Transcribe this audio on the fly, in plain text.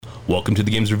Welcome to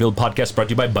the Games Revealed podcast brought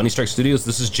to you by Bunny Strike Studios.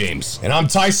 This is James. And I'm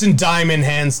Tyson Diamond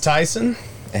Hands Tyson.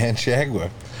 And Shagwa.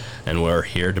 And we're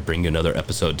here to bring you another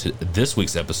episode. This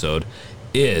week's episode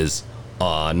is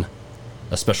on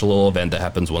a special little event that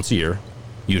happens once a year,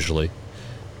 usually,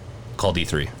 called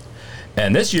E3.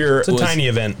 And this year... It's a tiny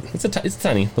event. It's a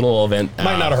tiny little event.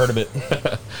 Might not have heard of it.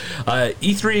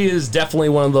 E3 is definitely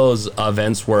one of those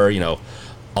events where, you know,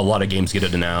 a lot of games get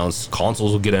announced,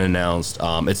 consoles will get announced.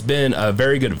 It's been a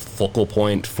very good focal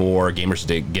point for gamers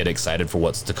to get excited for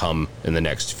what's to come in the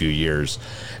next few years.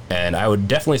 And I would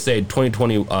definitely say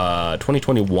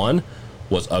 2021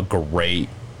 was a great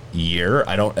year.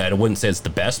 I wouldn't say it's the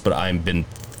best, but I've been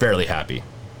fairly happy.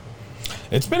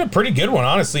 It's been a pretty good one,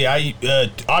 honestly.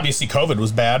 Obviously COVID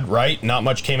was bad, right? Not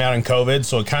much came out in COVID,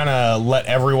 so it kind of let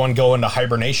everyone go into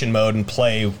hibernation mode and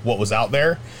play what was out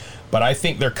there. But I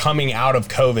think they're coming out of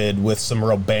COVID with some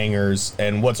real bangers,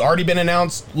 and what's already been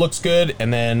announced looks good,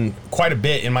 and then quite a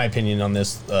bit, in my opinion, on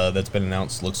this that's been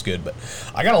announced looks good. But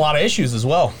I got a lot of issues as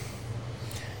well.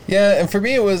 Yeah, and for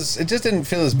me it just didn't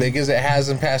feel as big as it has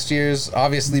in past years,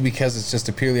 obviously because it's just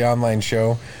a purely online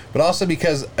show, but also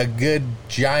because a good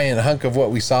giant hunk of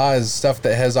what we saw is stuff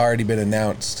that has already been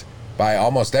announced by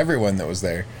almost everyone that was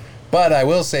there. But I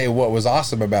will say what was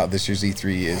awesome about this year's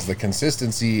E3 is the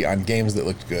consistency on games that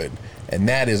looked good, and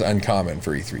that is uncommon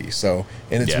for E3. So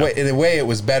in a way, it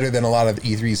was better than a lot of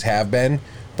E3s have been,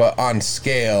 but on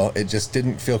scale, it just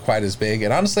didn't feel quite as big.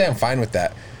 And honestly, I'm fine with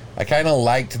that. I kind of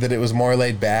liked that it was more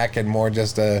laid back and more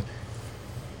just a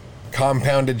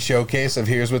compounded showcase of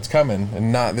here's what's coming,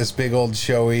 and not this big old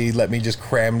showy, let me just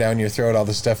cram down your throat all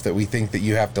the stuff that we think that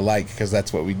you have to like because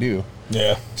that's what we do.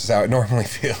 Yeah. Which is how it normally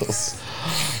feels.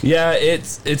 Yeah,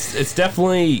 it's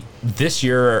definitely this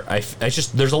year.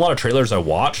 There's a lot of trailers I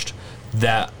watched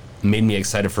that made me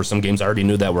excited for some games I already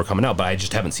knew that were coming out, but I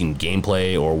just haven't seen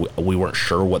gameplay, or we weren't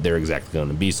sure what they're exactly going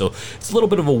to be. So it's a little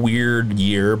bit of a weird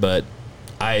year, but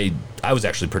I was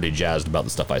actually pretty jazzed about the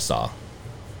stuff I saw.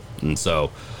 And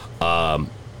so, and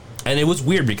it was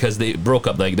weird because they broke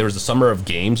up. Like there was a Summer of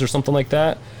Games or something like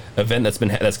that event that's going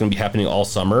to be happening all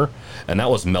summer, and that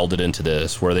was melded into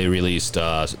this, where they released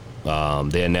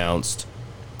they announced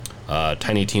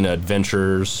Tiny Tina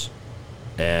Adventures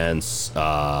and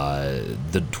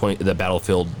the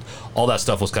Battlefield. All that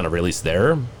stuff was kind of released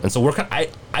there, and so I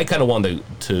kind of wanted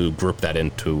to group that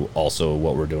into also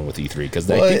what we're doing with E3, because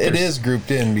it is grouped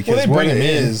in because what it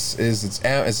is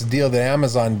it's a deal that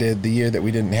Amazon did the year that we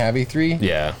didn't have E3.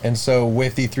 Yeah, and so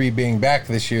with E3 being back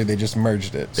this year, they just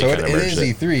merged it. So it is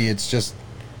E3. It's just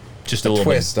a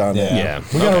twist on it. Yeah,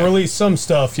 we got to release some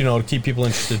stuff, to keep people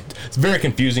interested. It's very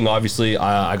confusing. Obviously,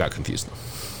 I got confused.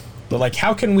 But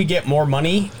how can we get more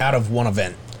money out of one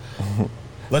event?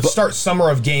 Let's start Summer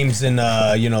of Games in,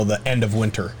 the end of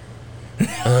winter.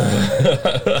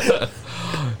 But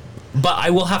I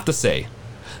will have to say,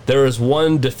 there is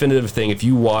one definitive thing. If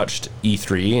you watched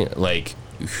E3,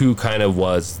 who kind of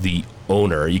was the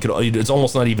owner, it's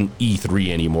almost not even E3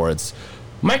 anymore. It's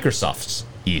Microsoft's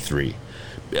E3.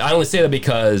 I only say that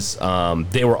because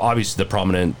they were obviously the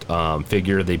prominent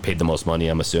figure. They paid the most money,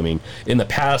 I'm assuming. In the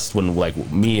past, when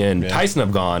me and Tyson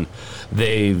have gone,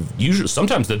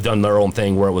 sometimes they've done their own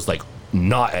thing where it was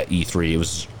not at E3. It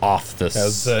was off this. It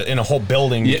was in a whole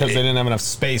building because they didn't have enough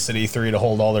space at E3 to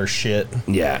hold all their shit.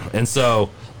 Yeah, and so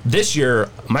this year,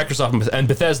 Microsoft and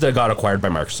Bethesda got acquired by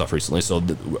Microsoft recently. So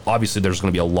obviously, there's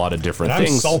going to be a lot of different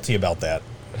things. I'm salty about that.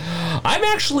 I'm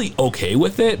actually okay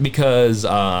with it because,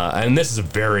 and this is a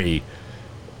very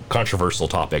controversial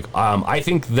topic. I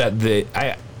think that the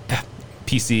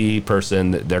PC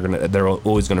person, they're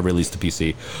always gonna release the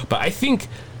PC, but I think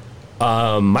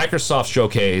Microsoft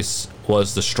Showcase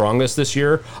was the strongest this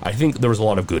year. I think there was a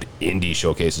lot of good indie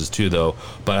showcases too, though.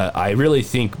 But I really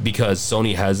think because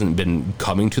Sony hasn't been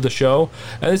coming to the show,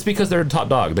 and it's because they're a top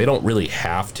dog. They don't really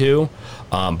have to,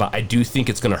 but I do think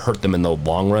it's going to hurt them in the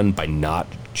long run by not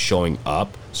showing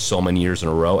up so many years in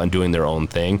a row and doing their own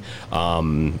thing.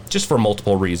 Just for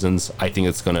multiple reasons, I think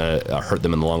it's going to hurt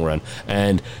them in the long run.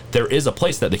 And there is a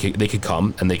place that they could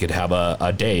come and they could have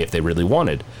a day if they really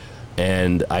wanted.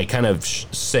 And I kind of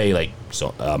say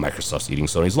Microsoft's eating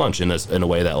Sony's lunch in a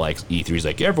way that E3's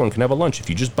everyone can have a lunch if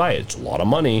you just buy it. It's a lot of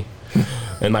money.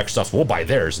 And Microsoft will buy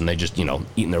theirs and they just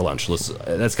eating their lunch.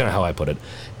 That's kind of how I put it.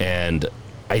 And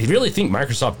I really think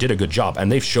Microsoft did a good job, and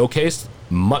they've showcased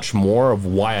much more of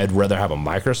why I'd rather have a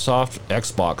Microsoft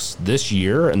Xbox this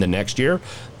year and the next year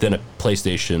than a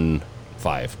PlayStation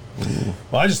 5.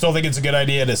 Well, I just don't think it's a good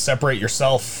idea to separate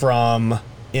yourself from,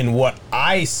 in what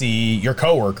I see, your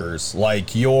coworkers.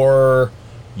 Your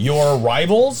your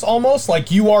rivals almost.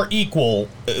 Like, you are equal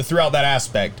throughout that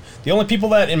aspect. The only people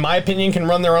that, in my opinion, can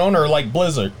run their own are like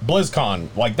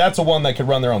BlizzCon. Like, that's a one that could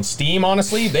run their own. Steam,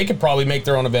 honestly, they could probably make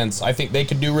their own events. I think they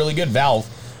could do really good. Valve.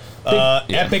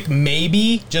 Epic,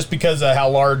 maybe, just because of how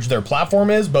large their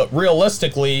platform is, but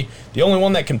realistically, the only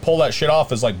one that can pull that shit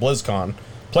off is like BlizzCon.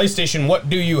 PlayStation, what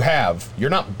do you have?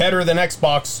 You're not better than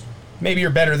Xbox. Maybe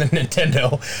you're better than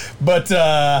Nintendo. But,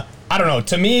 I don't know.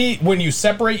 To me, when you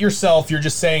separate yourself, you're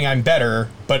just saying I'm better,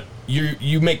 but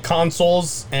you make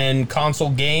consoles and console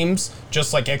games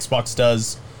just like Xbox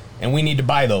does, and we need to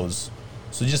buy those.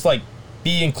 So just, like,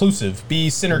 be inclusive, be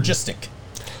synergistic.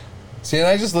 See, and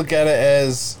I just look at it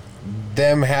as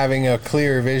them having a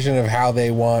clear vision of how they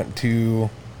want to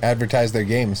advertise their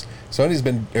games. Sony's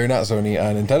been, or not Sony,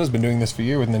 Nintendo's been doing this for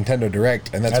years with Nintendo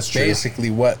Direct, and that's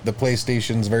basically what the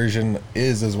PlayStation's version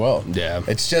is as well. Yeah.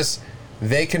 It's just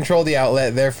they control the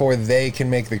outlet, therefore they can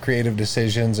make the creative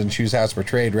decisions and choose how it's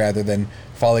portrayed rather than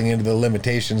falling into the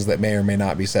limitations that may or may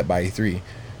not be set by E3.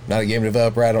 Not a game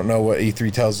developer, I don't know what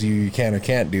E3 tells you can or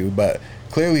can't do, but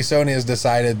clearly Sony has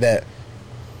decided that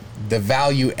the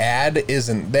value add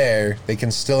isn't there. They can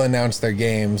still announce their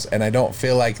games, and I don't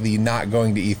feel like the not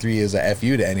going to E3 is a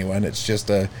FU to anyone. It's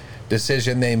just a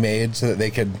decision they made so that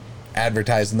they could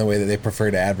advertise in the way that they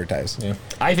prefer to advertise. Yeah.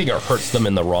 I think it hurts them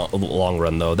in the long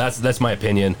run, though. That's my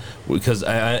opinion, because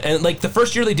and like the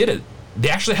first year they did it, they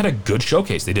actually had a good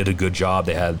showcase. They did a good job.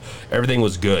 They had everything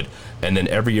was good, and then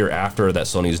every year after that,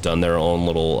 Sony's done their own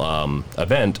little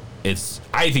event.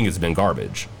 I think it's been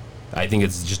garbage. I think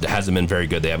it hasn't been very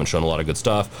good. They haven't shown a lot of good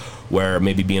stuff, where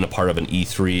maybe being a part of an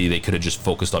E3, they could have just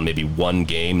focused on maybe one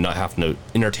game, not having to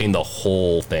entertain the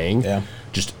whole thing. Yeah.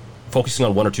 Just focusing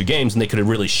on one or two games, and they could have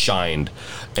really shined.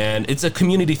 And it's a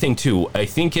community thing, too. I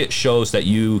think it shows that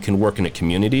you can work in a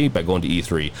community by going to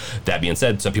E3. That being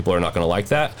said, some people are not going to like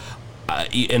that.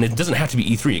 And it doesn't have to be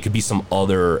E3. It could be some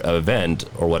other event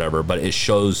or whatever, but it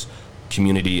shows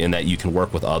community and that you can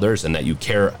work with others and that you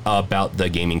care about the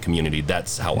gaming community.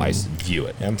 That's how I view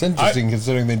it. Yeah, it's interesting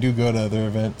considering they do go to other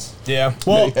events. Yeah.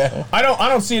 Well, yeah. I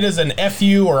don't see it as an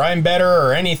FU or I'm better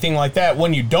or anything like that.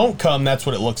 When you don't come, that's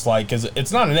what it looks like. Cause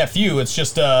it's not an FU. It's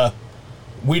just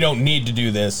we don't need to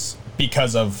do this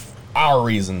because of our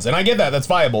reasons. And I get that. That's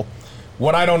viable.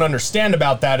 What I don't understand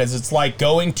about that is it's like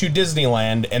going to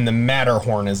Disneyland and the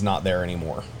Matterhorn is not there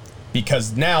anymore.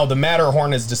 Because now the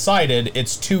Matterhorn has decided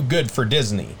it's too good for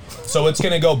Disney. So it's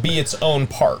going to go be its own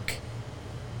park.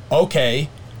 Okay,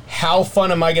 how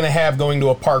fun am I going to have going to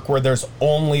a park where there's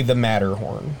only the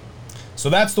Matterhorn? So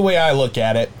that's the way I look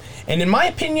at it. And in my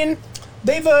opinion,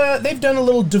 they've done a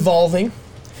little devolving.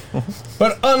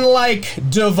 But unlike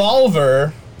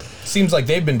Devolver, seems like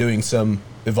they've been doing some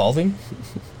evolving.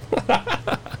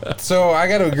 So I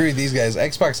got to agree with these guys.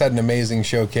 Xbox had an amazing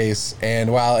showcase,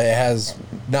 and while it has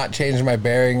not changed my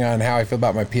bearing on how I feel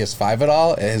about my PS5 at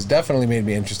all, it has definitely made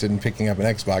me interested in picking up an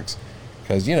Xbox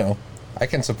because, you know, I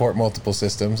can support multiple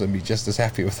systems and be just as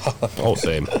happy with all of them. Oh,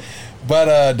 same.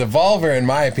 But Devolver, in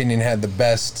my opinion, had the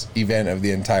best event of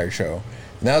the entire show.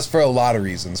 And that was for a lot of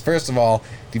reasons. First of all,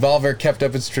 Devolver kept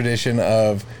up its tradition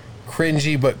of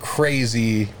cringy but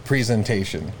crazy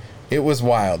presentation. It was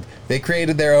wild. They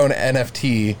created their own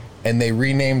NFT, and they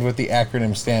renamed what the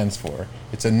acronym stands for.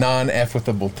 It's a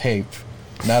non-effable tape,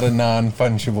 not a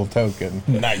non-fungible token.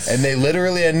 Nice. And they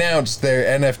literally announced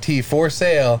their NFT for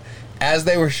sale as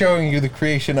they were showing you the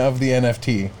creation of the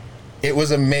NFT. It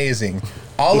was amazing.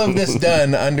 All of this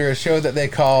done under a show that they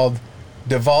called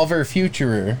Devolver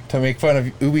Futurer to make fun of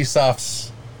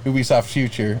Ubisoft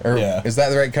Future. Or is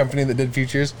that the right company that did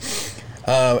Futures?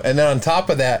 And then on top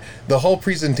of that, the whole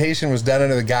presentation was done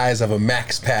under the guise of a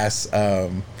Max Pass,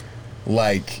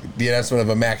 like the announcement of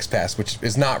a Max Pass, which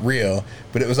is not real,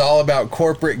 but it was all about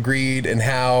corporate greed and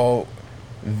how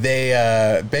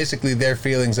they, basically their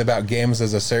feelings about games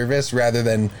as a service rather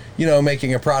than, you know,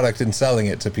 making a product and selling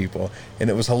it to people. And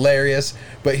it was hilarious.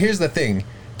 But here's the thing.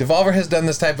 Devolver has done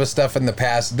this type of stuff in the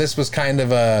past. This was kind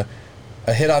of a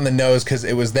hit on the nose because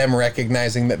it was them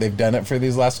recognizing that they've done it for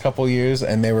these last couple years,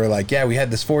 and they were like, yeah, we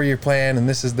had this 4-year plan and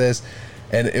this is this,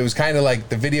 and it was kind of like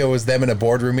the video was them in a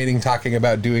boardroom meeting talking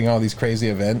about doing all these crazy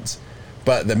events.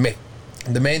 But the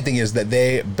main thing is that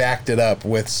they backed it up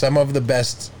with some of the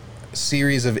best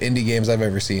series of indie games I've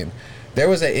ever seen. There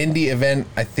was an indie event,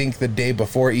 I think the day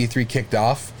before E3 kicked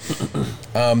off,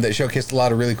 that showcased a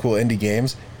lot of really cool indie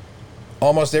games.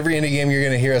 Almost every indie game you're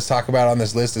going to hear us talk about on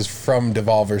this list is from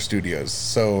Devolver Studios.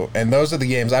 So, and those are the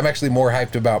games. I'm actually more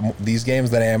hyped about these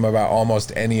games than I am about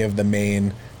almost any of the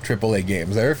main AAA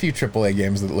games. There are a few AAA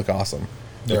games that look awesome.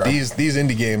 But these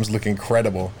indie games look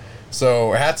incredible.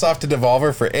 So hats off to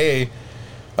Devolver for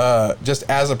just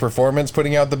as a performance,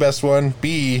 putting out the best one.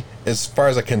 B, as far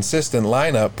as a consistent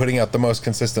lineup, putting out the most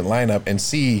consistent lineup. And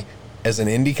C, as an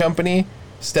indie company,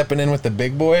 stepping in with the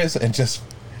big boys and just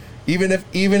even if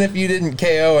you didn't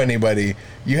KO anybody,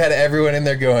 you had everyone in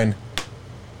there going,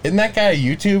 "Isn't that guy a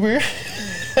YouTuber?"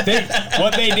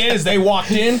 What they did is they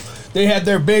walked in. They had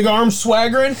their big arms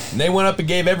swaggering, and they went up and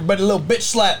gave everybody a little bitch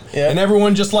slap. Yep. And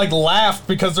everyone just, like, laughed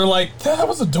because they're like, that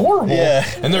was adorable. Yeah.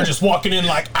 And they're just walking in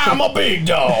like, I'm a big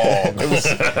dog. It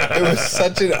was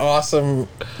such an awesome,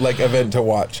 like, event to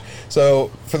watch.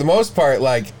 So, for the most part,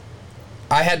 like,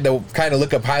 I had to kind of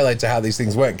look up highlights of how these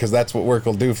things went because that's what work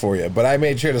will do for you. But I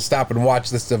made sure to stop and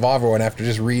watch this Devolver one after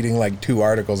just reading, like, 2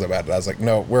 articles about it. I was like,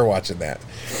 no, we're watching that.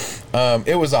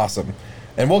 It was awesome.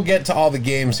 And we'll get to all the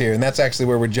games here, and that's actually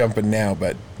where we're jumping now,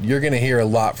 but you're going to hear a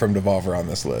lot from Devolver on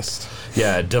this list.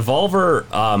 Yeah, Devolver,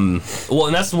 well,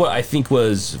 and that's what I think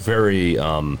was very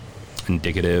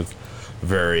indicative,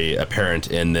 very apparent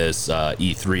in this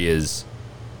E3 is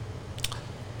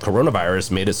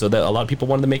coronavirus made it so that a lot of people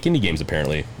wanted to make indie games,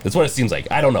 apparently. That's what it seems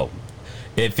like. I don't know.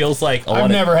 It feels like I've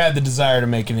never had the desire to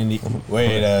make an indie.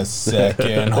 Wait a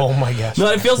second. Oh my gosh. No,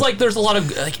 it feels like there's a lot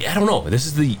of, like, I don't know.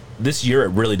 This year it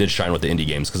really did shine with the indie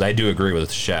games because I do agree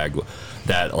with Shag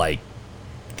that, like,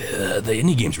 the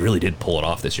indie games really did pull it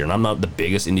off this year. And I'm not the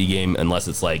biggest indie game unless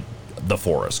it's like The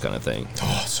Forest kind of thing.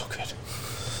 Oh, so good.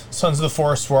 Sons of the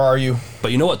Forest, where are you?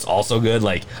 But you know what's also good?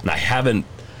 Like, and I haven't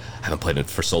played it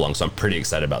for so long, so I'm pretty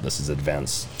excited about this, is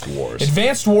Advanced Wars.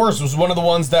 Advanced Wars was one of the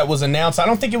ones that was announced. I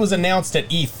don't think it was announced at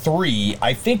E3.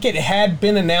 I think it had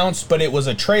been announced, but it was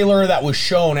a trailer that was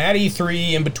shown at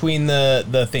E3 in between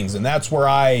the things, and that's where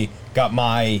I got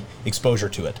my exposure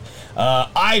to it.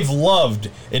 I've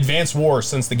loved Advanced Wars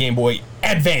since the Game Boy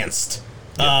Advanced.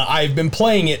 Yep. I've been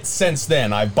playing it since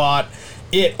then. I bought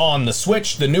it on the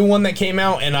Switch, the new one that came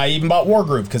out, and I even bought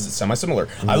Wargroove because it's semi-similar.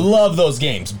 I love those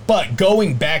games, but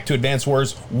going back to Advance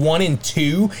Wars 1 and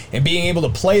 2 and being able to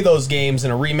play those games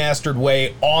in a remastered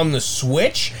way on the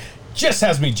Switch just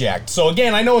has me jacked. So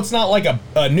again, I know it's not like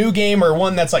a new game or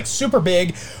one that's like super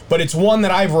big, but it's one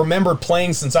that I've remembered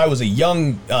playing since I was a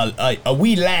young, a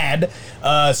wee lad,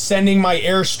 sending my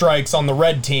airstrikes on the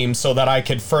red team so that I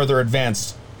could further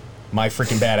advance my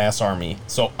freaking badass army.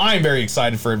 So I'm very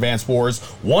excited for Advanced Wars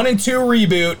 1 and 2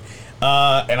 reboot.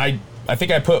 And I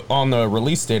think I put on the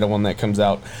release date of when that comes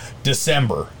out,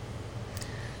 December.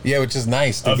 Yeah, which is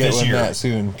nice to get one that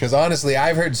soon. Because honestly,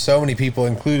 I've heard so many people,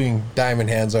 including Diamond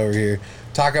Hands over here,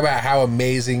 talk about how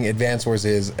amazing Advance Wars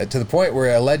is, to the point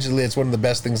where allegedly it's one of the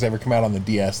best things to ever come out on the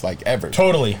DS, like ever.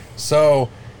 Totally. So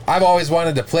I've always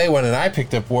wanted to play one, and I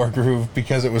picked up Wargroove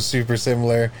because it was super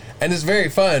similar, and it's very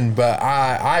fun, but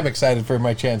I'm excited for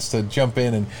my chance to jump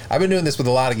in, and I've been doing this with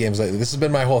a lot of games lately. This has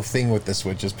been my whole thing with the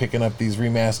Switch, is picking up these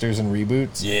remasters and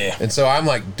reboots. Yeah. And so I'm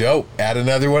like, dope, add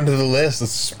another one to the list.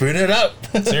 Let's spoon it up.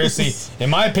 Seriously, in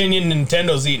my opinion,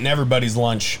 Nintendo's eating everybody's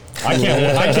lunch. I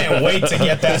can't wait to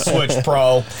get that Switch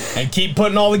Pro and keep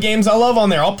putting all the games I love on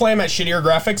there. I'll play them at shittier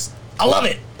graphics. I love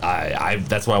it.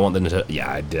 That's why I want the Nintendo. Yeah,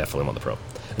 I definitely want the Pro.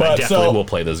 But I definitely will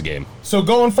play this game. So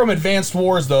going from Advanced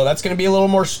Wars, though, that's going to be a little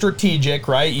more strategic,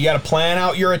 right? You got to plan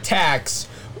out your attacks.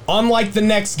 Unlike the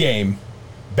next game,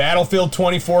 Battlefield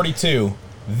 2042,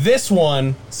 this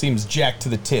one seems jacked to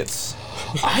the tits.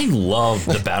 I love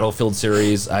the Battlefield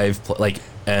series.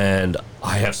 And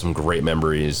I have some great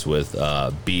memories with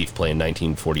Beef playing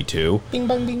 1942. Bing,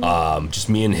 bong, bing. Just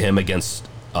me and him against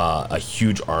a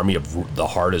huge army of the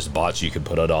hardest bots you could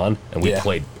put it on, and we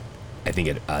played, I think,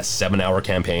 a 7-hour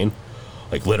campaign,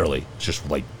 like literally, just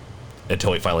like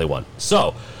until we finally won.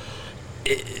 So,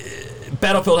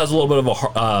 Battlefield has a little bit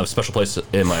of a special place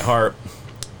in my heart,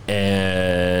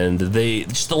 and the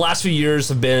last few years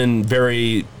have been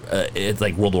very, it's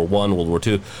like World War I, World War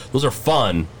II. Those are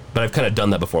fun, but I've kind of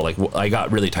done that before. Like, I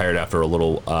got really tired after a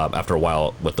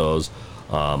while with those.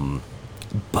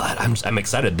 But I'm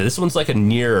excited. This one's like a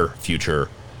near future,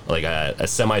 like a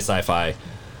semi-sci-fi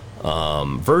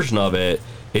version of it.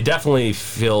 It definitely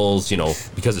feels,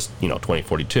 because it's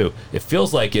 2042, it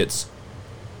feels like it's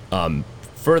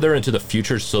further into the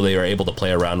future, so they are able to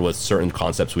play around with certain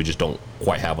concepts we just don't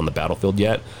quite have on the battlefield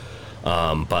yet.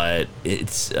 But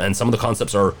and some of the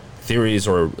concepts are theories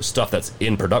or stuff that's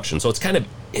in production, so it's kind of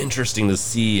interesting to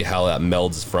see how that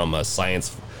melds from a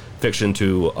science fiction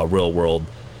to a real world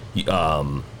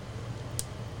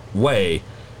way.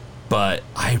 But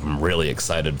I'm really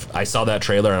excited. I saw that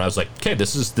trailer and I was like, okay,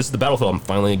 this is the Battlefield. I'm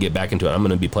finally gonna get back into it. I'm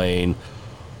gonna be playing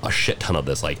a shit ton of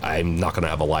this. Like, I'm not gonna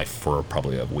have a life for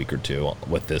probably a week or two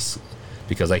with this,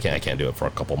 because I can't do it for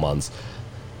a couple months.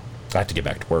 I have to get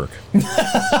back to work.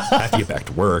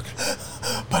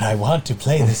 But I want to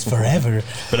play this forever.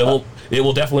 But it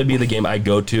will definitely be the game I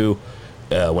go to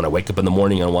when I wake up in the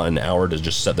morning and I want an hour to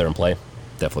just sit there and play.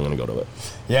 Definitely going to go to it.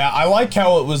 Yeah, I like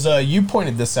how it was, you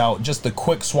pointed this out, just the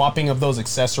quick swapping of those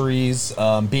accessories,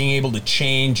 being able to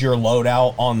change your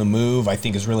loadout on the move, I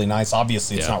think is really nice.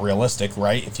 Obviously, it's not realistic,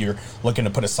 right? If you're looking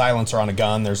to put a silencer on a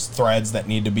gun, there's threads that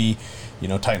need to be,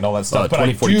 tightened, all that stuff. But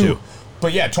 2042.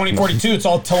 But yeah, 2042, it's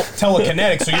all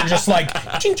telekinetic, so you're just like,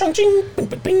 ching, chong, ching, bing,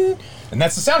 bing, bing. And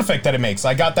that's the sound effect that it makes.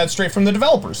 I got that straight from the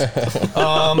developers.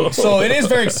 So it is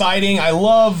very exciting.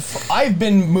 I've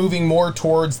been moving more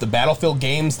towards the Battlefield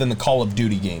games than the Call of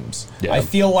Duty games. Yeah. I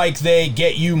feel like they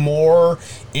get you more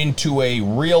into a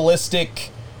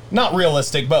not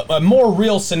realistic, but a more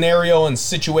real scenario and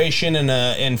situation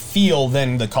and feel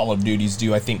than the Call of Duties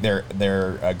do. I think their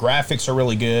graphics are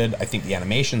really good. I think the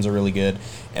animations are really good.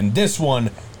 And this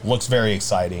one looks very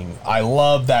exciting. I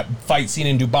love that fight scene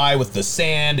in Dubai with the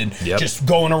sand and just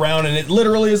going around, and it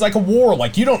literally is like a war.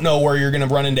 Like, you don't know where you're going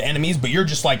to run into enemies, but you're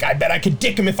just like, I bet I could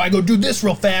dick them if I go do this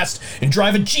real fast and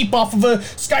drive a Jeep off of a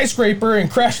skyscraper and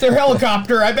crash their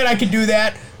helicopter. I bet I could do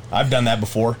that. I've done that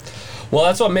before. Well,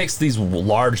 that's what makes these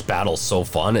large battles so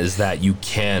fun, is that you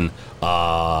can,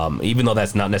 even though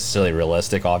that's not necessarily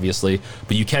realistic, obviously,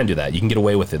 but you can do that. You can get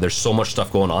away with it. There's so much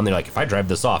stuff going on there. Like, if I drive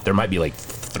this off, there might be like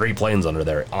 3 planes under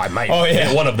there. I might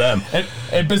hit one of them.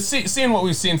 But seeing what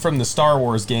we've seen from the Star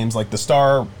Wars games, like the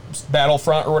Star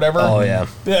Battlefront or whatever. Oh, yeah.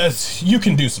 You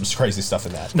can do some crazy stuff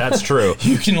in that. That's true.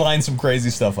 You can line some crazy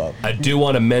stuff up. I do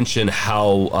want to mention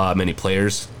how many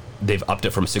players, they've upped it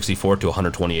from 64 to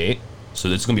 128. So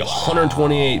it's going to be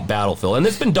 128 Battlefield. And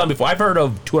it's been done before. I've heard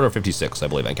of 256, I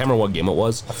believe. I can't remember what game it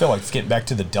was. I feel like it's getting back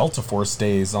to the Delta Force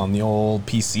days on the old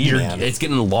PC, man. It's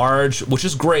getting large, which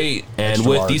is great. And extra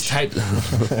with large. These types...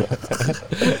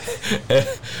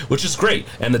 which is great.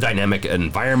 And the dynamic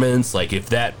environments, like if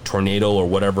that tornado or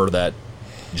whatever that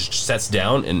just sets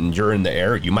down and you're in the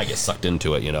air, you might get sucked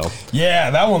into it,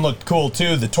 Yeah, that one looked cool,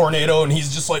 too. The tornado, and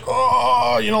he's just like,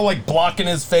 like blocking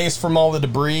his face from all the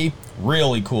debris.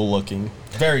 Really cool looking.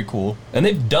 Very cool. And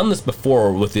they've done this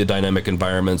before with the dynamic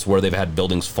environments where they've had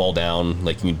buildings fall down.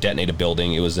 Like, you detonate a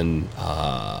building. It was in...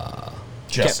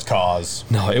 Just Cause.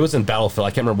 No, it was in Battlefield. I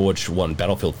can't remember which one.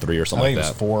 Battlefield 3 or something like that. I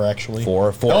think it was 4, actually.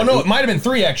 4. Oh, no, it might have been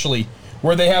 3, actually.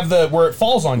 Where they have where it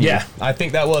falls on you. Yeah, I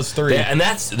think that was 3. Yeah, and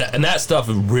that stuff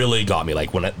really got me.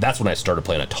 Like that's when I started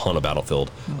playing a ton of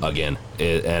Battlefield again,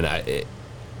 it's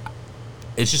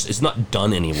not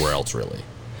done anywhere else really,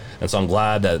 and so I'm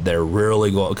glad that they're really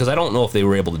going, because I don't know if they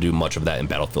were able to do much of that in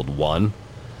Battlefield 1.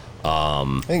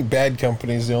 I think Bad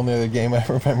Company is the only other game I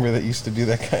remember that used to do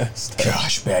that kind of stuff.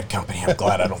 Gosh, Bad Company! I'm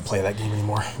glad I don't play that game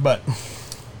anymore, but.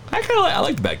 I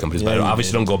like the Bad Companies, but I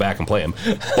obviously don't go back and play them.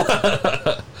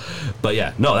 But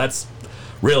yeah, no, that's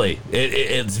really,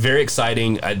 it's very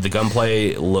exciting. The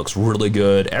gunplay looks really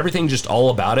good. Everything, just all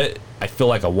about it. I feel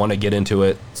like I want to get into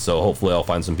it, so hopefully I'll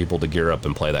find some people to gear up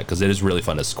and play that, because it is really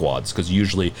fun as squads. Because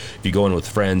usually, if you go in with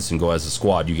friends and go as a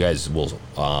squad, you guys will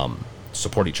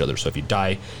support each other. So if you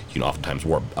die, you can oftentimes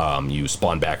you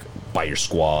spawn back by your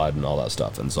squad and all that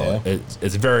stuff. And so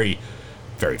it's very,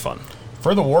 very fun.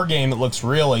 For the war game, it looks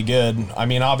really good. I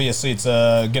mean, obviously, it's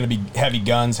going to be heavy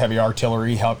guns, heavy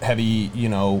artillery, heavy,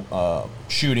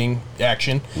 shooting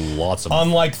action. Lots of.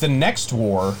 Unlike the next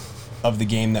war of the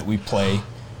game that we play,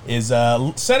 is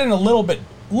set in a little bit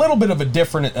of a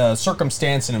different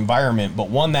circumstance and environment,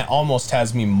 but one that almost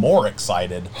has me more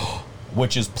excited,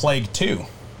 which is Plague 2,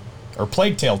 or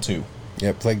Plague Tale 2.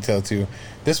 Yeah, Plague Tale 2.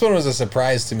 This one was a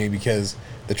surprise to me because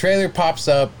the trailer pops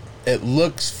up, it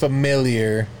looks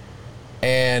familiar.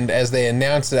 And as they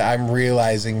announced it, I'm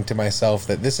realizing to myself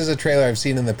that this is a trailer I've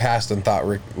seen in the past and thought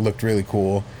looked really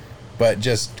cool, but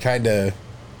just kind of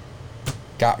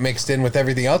got mixed in with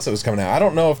everything else that was coming out. I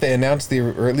don't know if they announced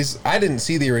or at least I didn't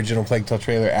see the original Plague Tale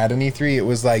trailer at an E3. It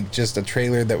was like just a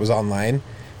trailer that was online.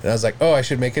 And I was like, oh, I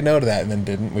should make a note of that, and then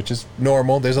didn't, which is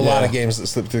normal. There's a lot of games that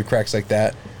slip through the cracks like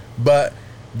that. But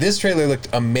this trailer looked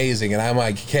amazing, and I'm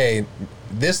like, okay,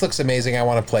 this looks amazing. I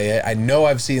want to play it. I know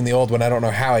I've seen the old one. I don't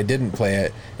know how I didn't play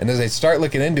it. And as I start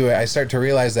looking into it, I start to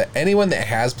realize that anyone that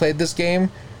has played this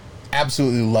game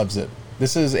absolutely loves it.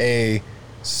 This is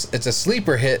it's a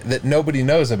sleeper hit that nobody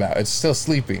knows about. It's still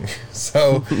sleeping.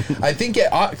 So I think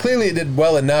clearly it did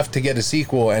well enough to get a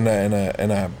sequel and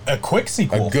a quick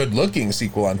sequel, a good looking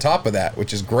sequel on top of that,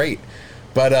 which is great.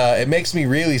 But it makes me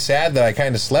really sad that I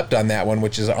kind of slept on that one,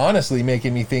 which is honestly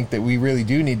making me think that we really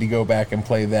do need to go back and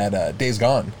play that Days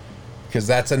Gone. Because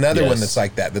that's another one that's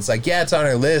like that. That's like, yeah, it's on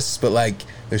our list, but like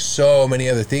there's so many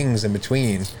other things in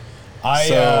between.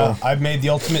 I've made the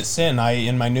ultimate sin.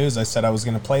 In my news, I said I was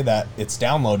going to play that. It's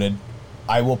downloaded.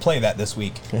 I will play that this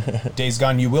week. Days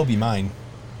Gone, you will be mine.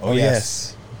 Oh,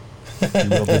 yes.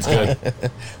 It's good.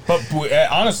 But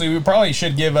honestly, we probably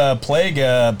should give Plague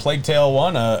Tale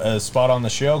 1 a spot on the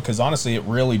show, because honestly, it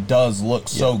really does look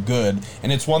so good.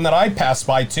 And it's one that I passed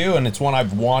by too, and it's one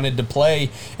I've wanted to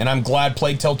play. And I'm glad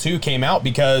Plague Tale 2 came out,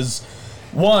 because,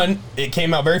 one, it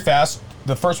came out very fast.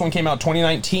 The first one came out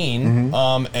 2019.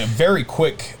 A very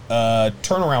quick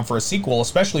turnaround for a sequel,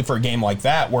 especially for a game like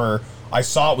that, where I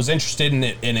saw it, was interested in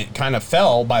it, and it kind of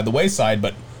fell by the wayside,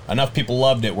 but enough people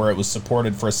loved it where it was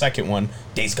supported for a second one.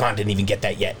 Days Gone didn't even get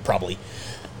that yet, probably.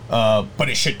 But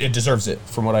it deserves it,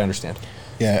 from what I understand.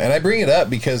 Yeah, and I bring it up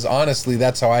because honestly,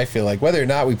 that's how I feel. Like, whether or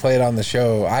not we play it on the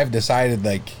show, I've decided,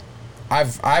 like,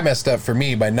 I messed up for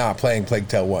me by not playing Plague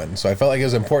Tale 1. So I felt like it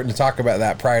was important to talk about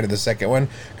that prior to the second one,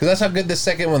 because that's how good the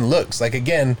second one looks. Like,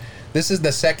 again, this is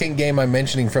the second game I'm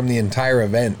mentioning from the entire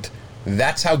event.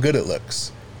 That's how good it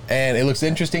looks. And it looks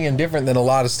interesting and different than a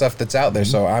lot of stuff that's out there.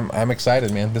 So I'm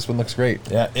excited, man. This one looks great.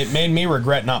 Yeah, it made me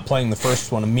regret not playing the first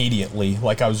one immediately.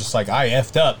 Like, I was just like, I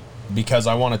effed up, because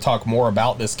I want to talk more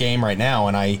about this game right now,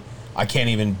 and I can't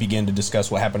even begin to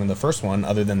discuss what happened in the first one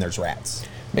other than there's rats.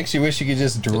 Makes you wish you could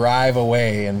just drive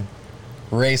away and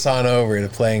race on over to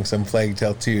playing some Plague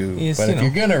Tale 2. Yes, but if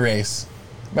you're going to race,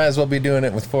 might as well be doing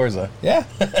it with Forza. Yeah,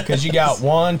 because you got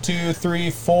 1, 2,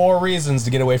 3, 4 reasons to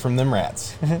get away from them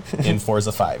rats in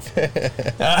Forza 5.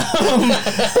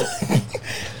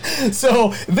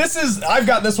 So I've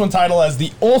got this one titled as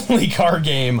the only car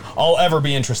game I'll ever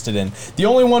be interested in. The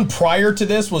only one prior to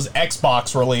this was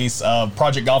Xbox release of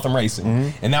Project Gotham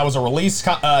Racing. And that was a release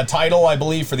title, I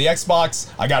believe, for the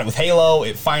Xbox. I got it with Halo.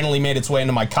 It finally made its way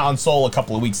into my console a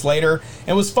couple of weeks later.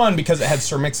 It was fun because it had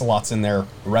Sir Mix-a-Lots in there,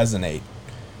 Resonate.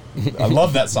 I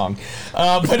love that song.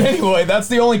 But anyway, that's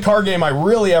the only car game I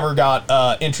really ever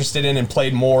got interested in and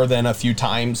played more than a few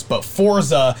times. But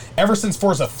Forza, ever since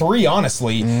Forza 3,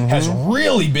 honestly, has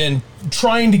really been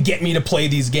trying to get me to play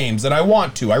these games, and I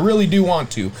want to. I really do want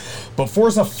to. But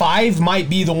Forza 5 might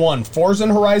be the one. Forza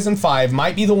Horizon 5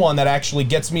 might be the one that actually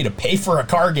gets me to pay for a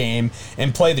car game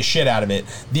and play the shit out of it.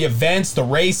 The events, the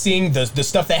racing, the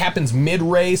stuff that happens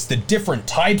mid-race, the different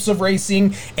types of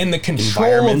racing, and the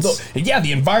control of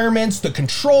the environments, the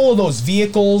control of those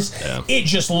vehicles. Yeah. It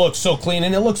just looks so clean,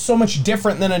 and it looks so much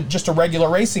different than just a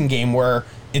regular racing game where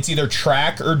it's either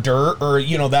track or dirt, or,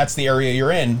 that's the area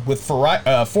you're in. With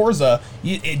Forza,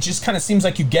 it just kind of seems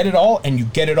like you get it all, and you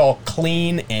get it all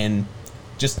clean and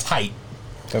just tight.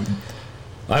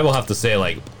 I will have to say,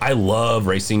 like, I love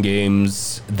racing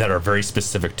games that are very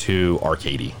specific to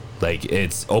arcadey. Like,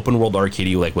 it's open world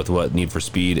arcadey, like with what Need for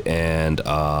Speed and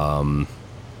can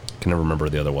never remember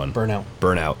the other one. Burnout.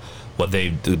 Burnout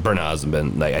hasn't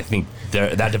been, like, I think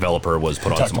that developer was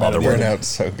put on some other work. Burnout's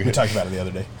so good. We talked about it the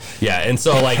other day. Yeah, and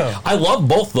so, like, I love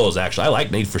both those, actually. I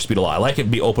like Need for Speed a lot. I like it to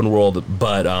be open world,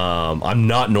 but I'm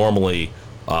not normally,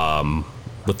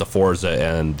 with the Forza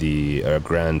and the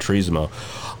Gran Turismo,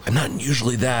 I'm not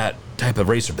usually that type of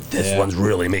racer, but this one's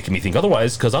really making me think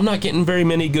otherwise, because I'm not getting very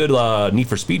many good Need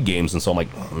for Speed games, and so I'm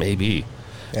like, maybe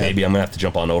I'm gonna have to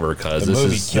jump on over, because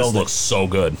this looks so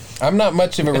good. I'm not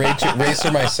much of a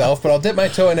racer myself, but I'll dip my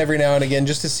toe in every now and again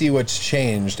just to see what's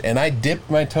changed. And I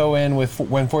dipped my toe in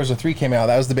when Forza 3 came out.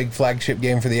 That was the big flagship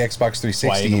game for the Xbox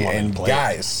 360. And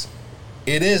guys,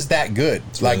 it is that good.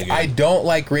 It's like, really good. I don't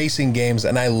like racing games,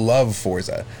 and I love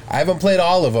Forza. I haven't played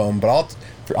all of them, but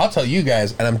I'll tell you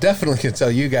guys, and I'm definitely gonna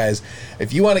tell you guys,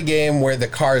 if you want a game where the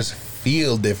cars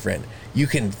feel different, you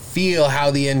can feel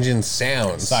how the engine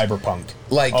sounds. Cyberpunk.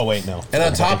 Like, oh wait, no. And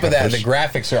on top of that, the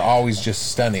graphics are always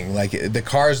just stunning. Like, the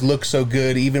cars look so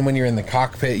good. Even when you're in the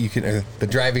cockpit, you can the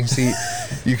driving seat,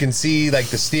 you can see like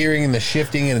the steering and the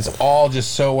shifting, and it's all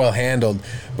just so well handled.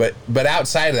 But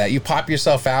outside of that, you pop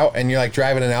yourself out and you're like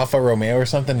driving an Alfa Romeo or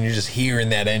something, and you're just hearing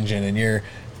that engine, and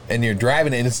you're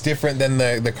driving it, and it's different than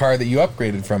the car that you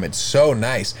upgraded from. It's so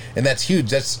nice, and that's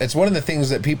huge. It's one of the things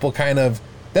that people kind of,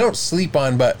 they don't sleep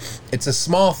on, but it's a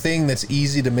small thing that's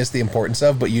easy to miss the importance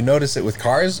of, but you notice it with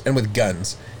cars and with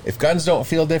guns. If guns don't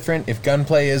feel different, if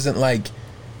gunplay isn't like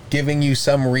giving you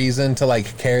some reason to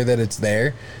like care that it's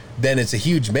there, then it's a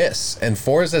huge miss. And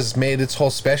Forza's made its whole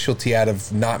specialty out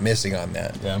of not missing on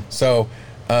that. Yeah. So,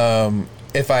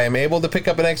 if I am able to pick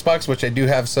up an Xbox, which I do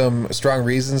have some strong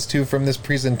reasons to from this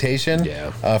presentation,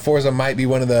 Forza might be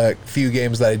one of the few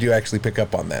games that I do actually pick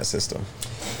up on that system.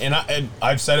 And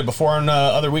I've said it before on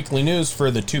other weekly news,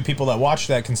 for the two people that watch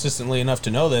that consistently enough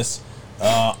to know this,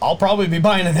 I'll probably be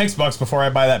buying an Xbox before I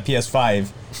buy that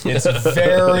PS5. It's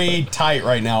very tight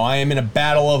right now. I am in a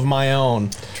battle of my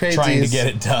own trying to get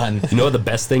it done. You know what the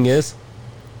best thing is?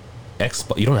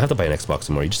 Xbox. You don't have to buy an Xbox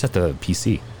anymore. You just have to have a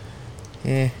PC.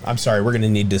 I'm sorry, we're going to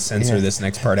need to censor this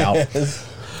next part out. It's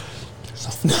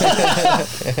just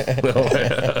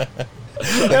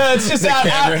The out.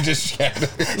 camera just shattered.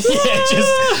 Yeah,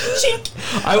 just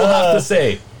chink. I will have to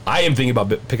say, I am thinking about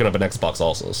picking up an Xbox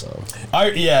also. So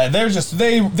They're just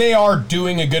they are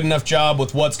doing a good enough job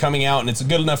with what's coming out, and it's a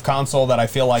good enough console that I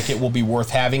feel like it will be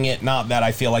worth having it. Not that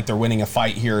I feel like they're winning a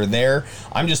fight here or there.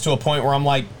 I'm just to a point where I'm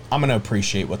like, I'm gonna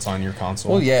appreciate what's on your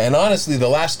console. Well, yeah, and honestly, the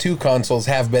last two consoles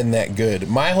have been that good.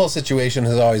 My whole situation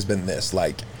has always been this: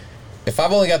 like, if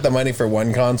I've only got the money for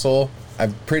one console, I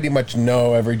pretty much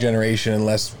know every generation,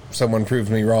 unless someone proves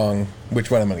me wrong,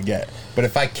 which one I'm going to get. But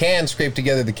if I can scrape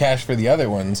together the cash for the other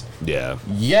ones, yeah,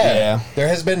 there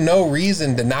has been no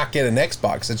reason to not get an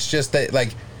Xbox. It's just that, like,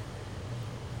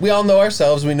 we all know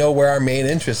ourselves. We know where our main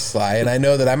interests lie, and I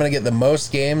know that I'm going to get the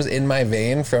most games in my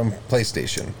vein from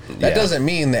PlayStation. That doesn't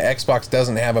mean that Xbox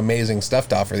doesn't have amazing stuff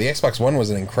to offer. The Xbox One was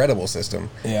an incredible system,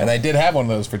 and I did have one of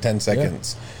those for 10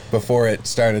 seconds before it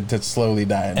started to slowly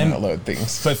die and not load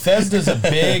things. Bethesda's a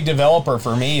big developer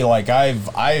for me. Like,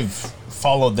 I've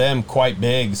followed them quite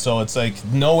big, so it's like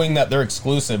knowing that they're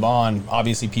exclusive on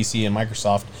obviously PC and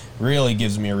Microsoft really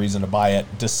gives me a reason to buy it,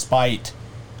 despite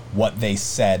what they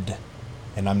said.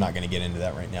 And I'm not going to get into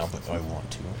that right now, but I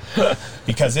want to.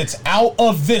 Because it's out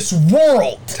of this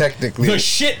world. Technically. The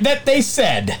shit that they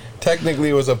said. Technically,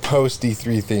 it was a post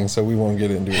E3 thing, so we won't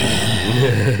get into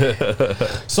it.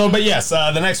 So, but yes,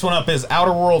 the next one up is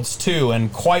Outer Worlds 2,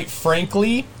 and quite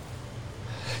frankly,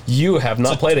 you have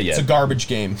not played it yet. It's a garbage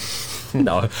game.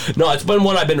 No, it's been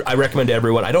one I recommend to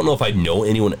everyone. I don't know if I know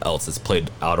anyone else that's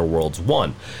played Outer Worlds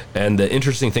 1. And the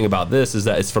interesting thing about this is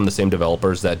that it's from the same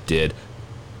developers that did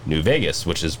New Vegas,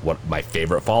 which is my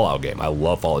favorite Fallout game. I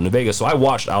love Fallout New Vegas. So I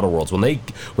watched Outer Worlds when they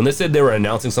said they were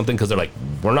announcing something, because they're like,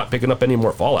 we're not picking up any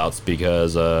more Fallouts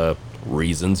because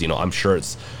reasons. I'm sure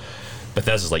it's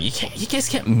Bethesda's like, you guys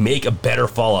can't make a better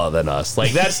Fallout than us.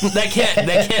 Like that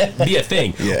can't be a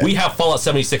thing. Yeah. We have Fallout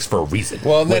 76 for a reason.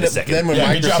 Well, then when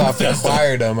Microsoft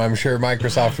acquired them, I'm sure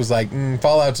Microsoft was like,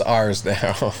 Fallout's ours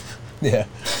now. Yeah.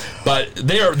 But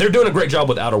they're doing a great job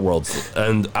with Outer Worlds.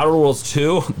 And Outer Worlds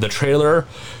 2, the trailer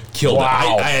killed it.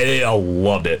 I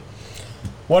loved it.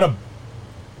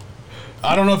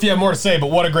 I don't know if you have more to say, but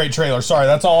what a great trailer. Sorry,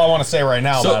 that's all I want to say right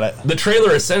now about it. The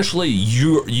trailer, essentially,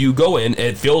 you go in,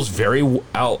 it feels very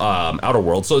Outer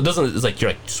Worlds. So it's like, you're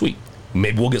like, sweet,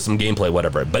 maybe we'll get some gameplay,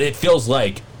 whatever. But it feels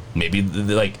like maybe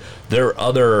like there are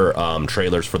other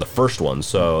trailers for the first one,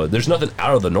 so there's nothing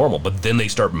out of the normal. But then they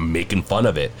start making fun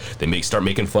of it. They start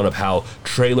making fun of how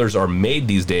trailers are made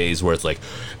these days, where it's like,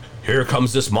 here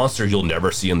comes this monster you'll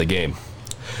never see in the game,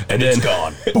 and then it's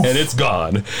gone, and it's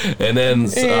gone, and then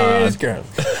it's gone.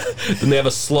 Then they have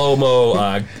a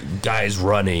slow-mo guys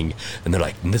running, and they're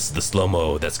like, this is the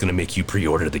slow-mo that's gonna make you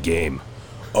pre-order the game.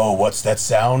 Oh, what's that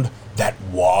sound? That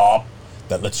wop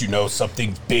that lets you know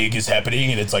something big is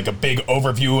happening, and it's like a big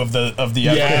overview of the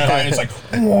and it's like,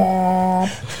 wop.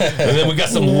 And then we got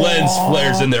some lens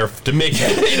flares in there to make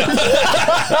it.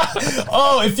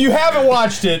 Oh, if you haven't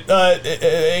watched it,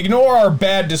 ignore our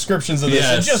bad descriptions of this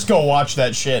and just go watch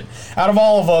that shit. Out of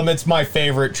all of them, it's my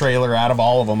favorite trailer out of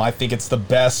all of them. I think it's the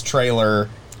best trailer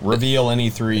reveal in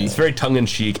E3. It's very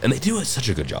tongue-in-cheek, and they do such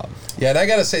a good job. Yeah, and I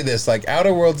gotta say this, like,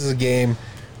 Outer Worlds is a game.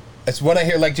 It's what I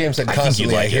hear, like James said,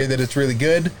 constantly. I hear that it's really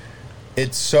good.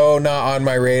 It's so not on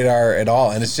my radar at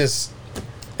all. And it's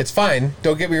fine.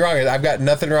 Don't get me wrong. I've got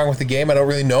nothing wrong with the game. I don't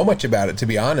really know much about it, to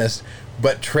be honest.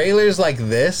 But trailers like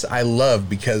this, I love,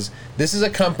 because this is a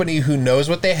company who knows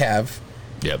what they have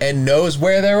and knows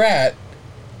where they're at.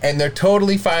 And they're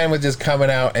totally fine with just coming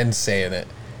out and saying it.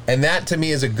 And that, to me,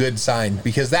 is a good sign.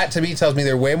 Because that, to me, tells me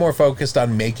they're way more focused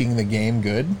on making the game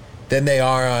good than they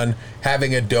are on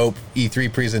having a dope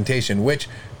E3 presentation, which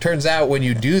turns out when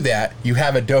you do that, you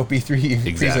have a dope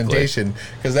E3 presentation.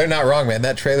 Because they're not wrong, man.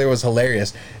 That trailer was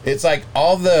hilarious. It's like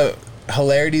all the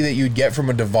hilarity that you'd get from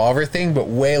a Devolver thing, but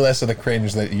way less of the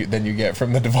cringe than you get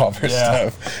from the Devolver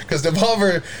stuff. Because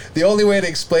Devolver, the only way to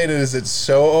explain it is it's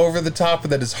so over the top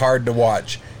that it's hard to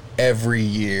watch every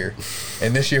year.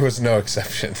 And this year was no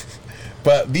exception.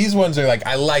 But these ones are like,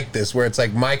 I like this, where it's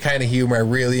like my kind of humor. I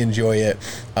really enjoy it.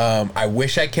 I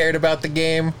wish I cared about the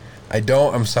game. I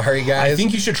don't. I'm sorry, guys. I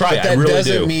think you should try it. That I really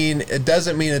doesn't do. mean it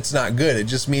doesn't mean it's not good. It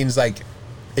just means like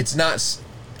it's not.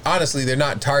 Honestly, they're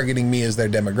not targeting me as their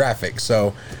demographic.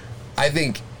 So I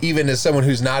think even as someone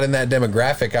who's not in that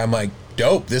demographic, I'm like,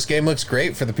 dope. This game looks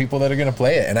great for the people that are going to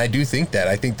play it. And I do think that.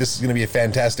 I think this is going to be a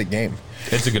fantastic game.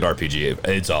 It's a good RPG.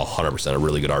 It's 100% a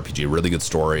really good RPG, really good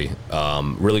story,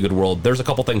 really good world. There's a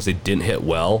couple things they didn't hit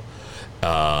well,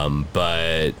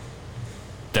 but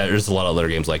there's a lot of other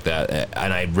games like that.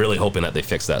 And I'm really hoping that they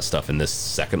fix that stuff in this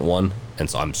second one. And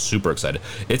so I'm super excited.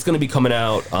 It's going to be coming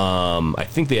out, I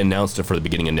think they announced it for the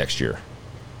beginning of next year,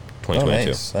 2022.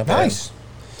 Nice. Nice.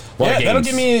 Yeah,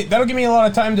 that'll give me a lot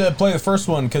of time to play the first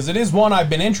one, because it is one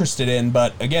I've been interested in.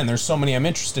 But again, there's so many I'm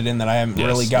interested in that I haven't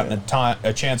really gotten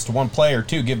a chance to play or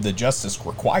two give the justice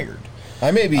required. I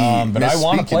may be but I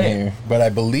want to play here, but I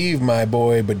believe my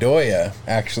boy Bedoya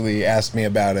actually asked me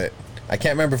about it. I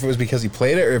can't remember if it was because he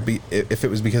played it or if it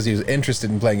was because he was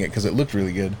interested in playing it because it looked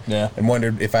really good. Yeah. And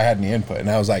wondered if I had any input. And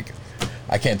I was like,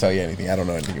 I can't tell you anything. I don't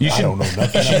know anything. I don't know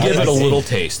nothing. You should give it a little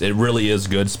taste. It really is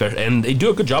good, and they do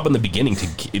a good job in the beginning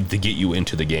to get you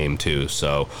into the game too.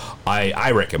 So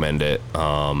I recommend it.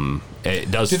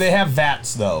 It does. Do they have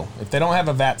VATs though? If they don't have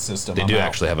a VAT system, they do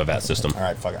actually have a VAT system. All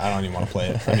right, fuck it. I don't even want to play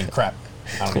it. I mean, crap.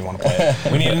 I don't even want to play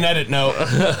it. We need an edit note.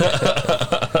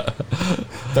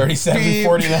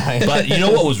 3749. But you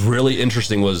know what was really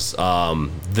interesting was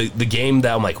the game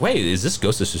that I'm like, wait, is this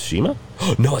Ghost of Tsushima?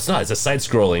 No, it's not. It's a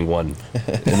side-scrolling one,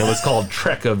 and it was called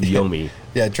Trek of Yomi.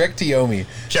 Yeah, Trek to Yomi.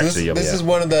 This is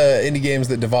one of the indie games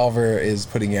that Devolver is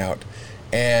putting out,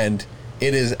 and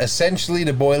it is essentially,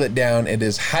 to boil it down, it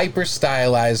is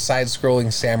hyper-stylized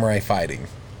side-scrolling samurai fighting.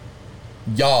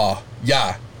 Yeah.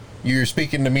 You're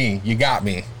speaking to me. You got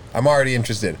me. I'm already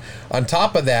interested. On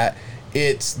top of that,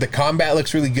 the combat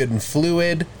looks really good and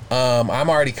fluid. I'm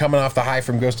already coming off the high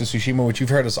from Ghost of Tsushima, which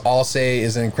you've heard us all say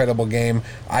is an incredible game.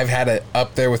 I've had it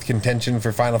up there with contention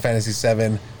for Final Fantasy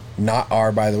VII, not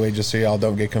R, by the way, just so y'all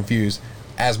don't get confused,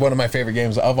 as one of my favorite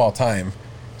games of all time.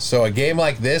 So a game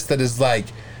like this that is like,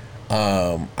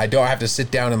 I don't have to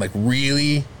sit down and like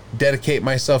really dedicate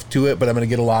myself to it, but I'm going to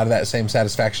get a lot of that same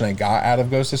satisfaction I got out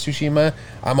of Ghost of Tsushima.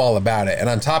 I'm all about it. And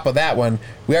on top of that one,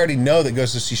 we already know that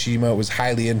Ghost of Tsushima was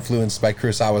highly influenced by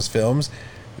Kurosawa's films.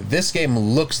 This game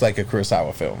looks like a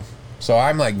Kurosawa film. So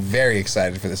I'm like very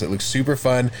excited for this. It looks super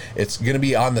fun. It's going to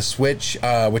be on the Switch,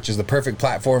 which is the perfect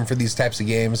platform for these types of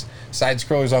games. Side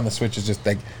scrollers on the Switch is just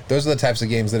like, those are the types of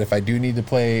games that if I do need to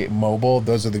play mobile,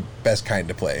 those are the best kind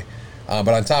to play.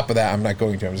 But on top of that, I'm not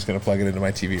going to. I'm just going to plug it into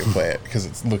my TV and play it because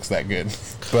it looks that good.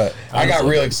 But I got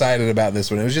real excited about this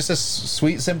one. It was just a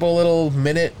sweet, simple little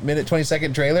minute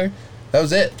 20-second trailer. That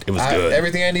was it. It was good.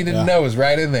 Everything I needed to know was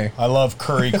right in there. I love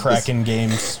curry cracking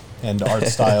games and art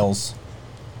styles.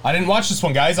 I didn't watch this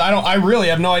one, guys. I really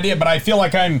have no idea, but I feel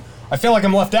like I'm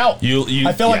left out.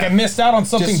 I feel like I missed out on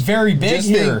something very big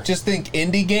here. Just think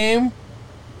indie game.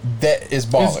 That is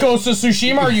baller. It's Ghost of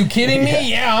Tsushima. Are you kidding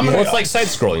me? Yeah, I'm gonna. Well, it's like side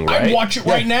scrolling, right? I'd watch it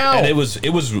right now. And it was.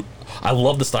 I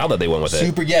love the style that they went with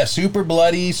it. Super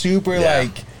bloody, super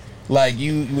like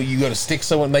you go to stick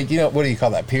someone, like, you know, what do you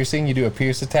call that? Piercing. You do a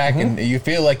pierce attack, and you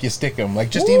feel like you stick them. Like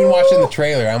just even watching the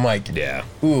trailer, I'm like,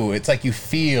 ooh, it's like you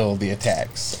feel the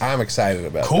attacks. I'm excited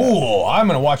about. Cool. I'm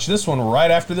gonna watch this one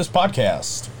right after this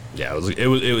podcast. Yeah,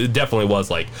 it definitely was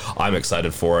like, I'm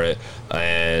excited for it,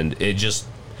 and it just.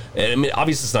 And I mean,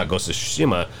 obviously it's not Ghost of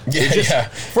Tsushima.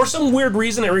 For some weird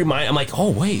reason, I'm like, oh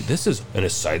wait, this is a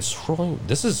side scrolling.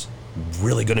 This is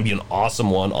really going to be an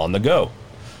awesome one on the go.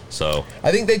 So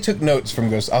I think they took notes from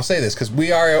Ghost. I'll say this because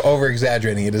we are over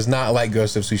exaggerating. It is not like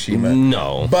Ghost of Tsushima.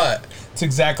 No, but it's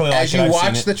exactly like as you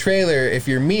watch the trailer. If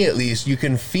you're me, at least, you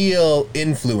can feel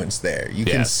influence there. You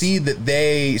can see that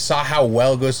they saw how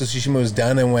well Ghost of Tsushima was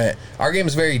done and went, our game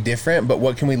is very different, but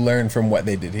what can we learn from what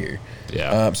they did here?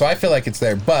 Yeah. So I feel like it's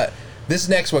there. But this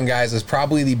next one, guys, is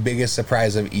probably the biggest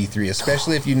surprise of E3,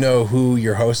 especially if you know who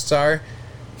your hosts are.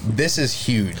 This is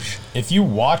huge. If you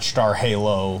watched our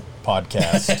Halo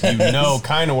podcast, you know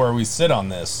kind of where we sit on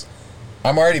this.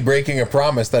 I'm already breaking a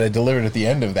promise that I delivered at the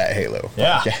end of that Halo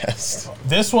podcast.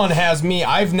 This one has me.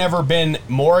 I've never been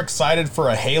more excited for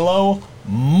a Halo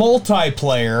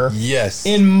multiplayer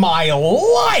in my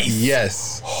life.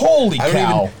 Yes. Holy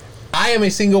cow. I am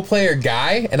a single player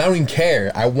guy, and I don't even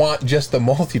care. I want just the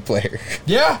multiplayer.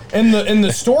 Yeah, and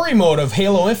the story mode of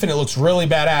Halo Infinite looks really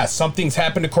badass. Something's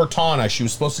happened to Cortana. She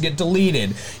was supposed to get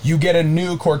deleted. You get a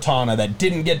new Cortana that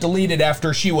didn't get deleted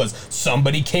after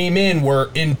somebody came in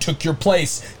and took your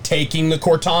place, taking the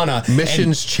Cortana.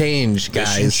 Missions change,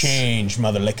 guys. Missions change,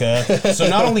 mother licker. So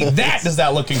not only that does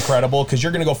that look incredible, because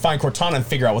you're going to go find Cortana and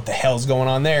figure out what the hell's going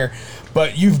on there,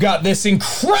 but you've got this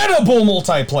incredible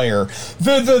multiplayer.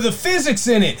 The physics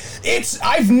in it.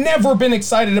 I've never been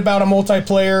excited about a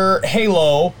multiplayer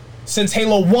Halo since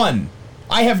Halo 1.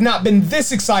 I have not been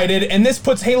this excited, and this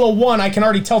puts Halo 1, I can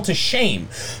already tell, to shame.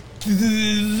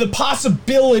 The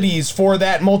possibilities for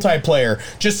that multiplayer,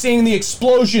 just seeing the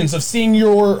explosions of seeing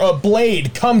your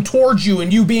blade come towards you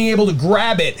and you being able to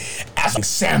grab it as a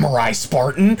samurai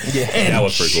Spartan. Yeah, and that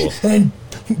was pretty cool. And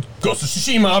Ghost of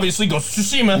Tsushima, obviously, Ghost of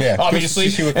Tsushima, Yeah, obviously,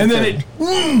 Ghost of Tsushima and then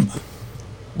it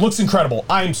looks incredible.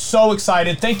 I'm so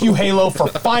excited. Thank you, Halo, for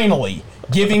finally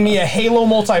giving me a Halo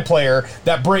multiplayer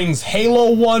that brings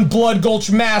Halo 1 Blood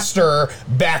Gulch Master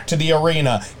back to the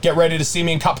arena. Get ready to see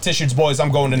me in competitions, boys.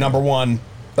 I'm going to number 1.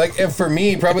 Like, and for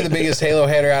me, probably the biggest Halo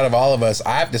hater out of all of us,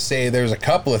 I have to say there's a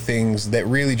couple of things that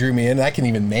really drew me in, and I can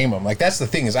even name them. Like, that's the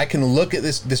thing, is I can look at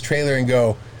this trailer and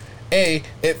go, A,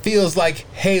 it feels like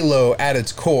Halo at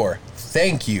its core.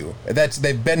 Thank you.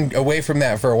 They've been away from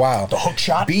that for a while. The hook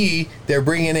shot. B, they're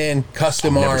bringing in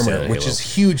custom I've never seen armor, it in which Halo. is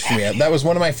huge for me. That was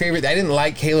one of my favorite. I didn't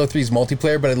like Halo 3's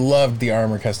multiplayer, but I loved the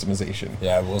armor customization.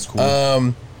 Yeah, it was cool.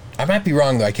 I might be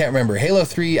wrong though. I can't remember. Halo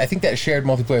 3, I think that shared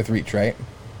multiplayer with Reach, right?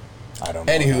 I don't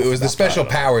know. Anywho, it was the special I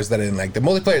don't know. powers that I didn't like. The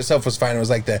multiplayer itself was fine. It was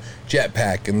like the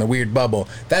jetpack and the weird bubble.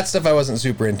 That stuff I wasn't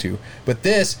super into. But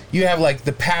this, you have like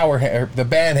the the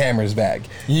band hammers bag.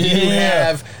 You Yeah.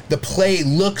 have the play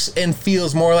looks and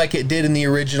feels more like it did in the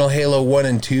original Halo 1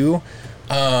 and 2.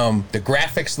 The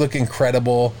graphics look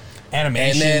incredible.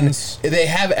 Animations. And then they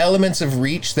have elements of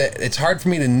Reach that it's hard for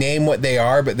me to name what they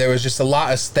are, but there was just a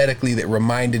lot aesthetically that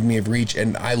reminded me of Reach,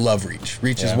 and I love Reach.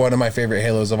 Reach is Yeah. one of my favorite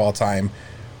Halos of all time.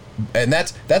 And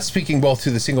that's speaking both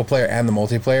to the single player and the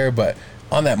multiplayer, but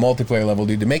on that multiplayer level,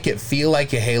 dude, to make it feel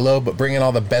like a Halo, but bring in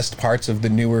all the best parts of the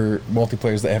newer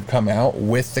multiplayers that have come out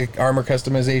with the armor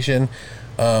customization,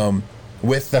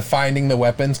 with the finding the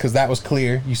weapons, because that was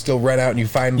clear. You still run out and you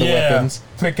find the weapons.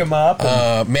 Pick them up.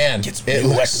 Man, Gets it new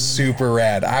looks weapons. super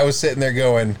rad. I was sitting there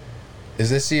going, is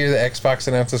this the year that Xbox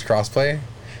announces crossplay?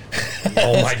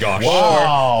 Oh my gosh.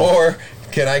 Wow. Or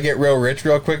can I get real rich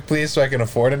real quick, please, so I can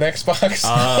afford an Xbox?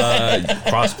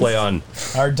 Crossplay on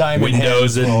Our diamond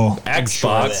Windows hands. and Oh, I'm sure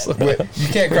Xbox. that- Wait, you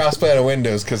can't crossplay on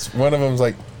Windows because one of them's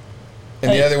like,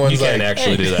 and the other You one's like, can't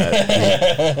actually do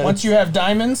that. Once you have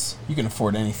diamonds, you can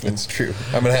afford anything. it's true.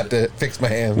 I'm gonna have to fix my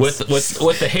hands. with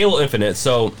the Halo Infinite,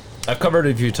 so I've covered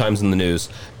it a few times in the news,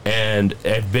 and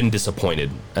I've been disappointed.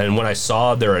 And when I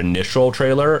saw their initial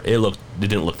trailer, it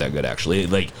didn't look that good actually.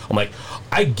 Like I'm like,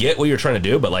 I get what you're trying to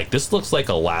do, but like this looks like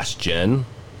a last gen.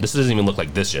 This doesn't even look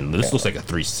like this gen. This looks like a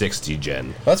 360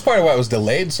 gen. That's part of why it was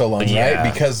delayed so long, Yeah.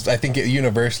 right? Because I think it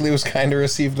universally was kind of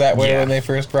received that way when they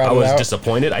first brought I it was out.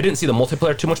 disappointed. I didn't see the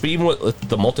multiplayer too much, but even with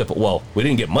the multiplayer, well, we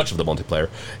didn't get much of the multiplayer.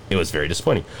 It was very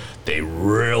disappointing. They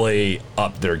really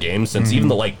upped their game since even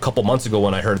the like couple months ago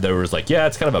when I heard there was like, yeah,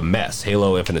 it's kind of a mess.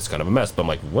 Halo Infinite's kind of a mess. But I'm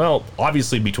like, well,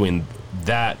 obviously between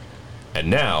that and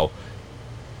now,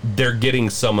 they're getting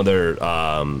some of their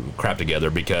crap together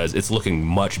because it's looking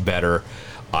much better.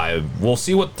 We'll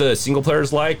see what the single player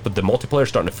is like, but the multiplayer is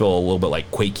starting to feel a little bit like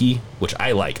Quakey, which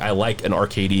I like. I like an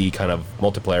arcadey kind of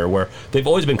multiplayer where they've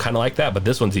always been kind of like that, but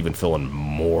this one's even feeling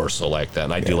more so like that,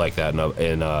 and I do like that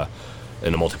in a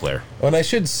multiplayer. And I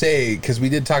should say, because we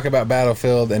did talk about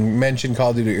Battlefield and mentioned Call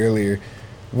of Duty earlier,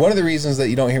 one of the reasons that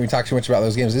you don't hear me talk too much about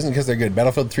those games isn't because they're good.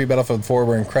 Battlefield 3, Battlefield 4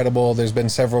 were incredible. There's been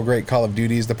several great Call of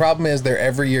Duties. The problem is they're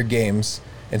every year games.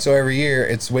 And so every year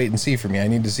it's wait and see for me. I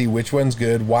need to see which one's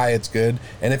good, why it's good,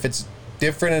 and if it's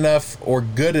different enough or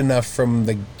good enough from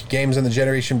the games in the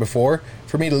generation before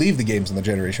for me to leave the games in the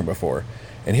generation before.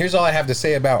 And here's all I have to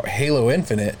say about Halo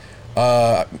Infinite.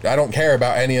 I don't care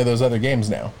about any of those other games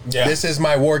now. Yeah. This is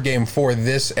my war game for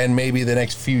this and maybe the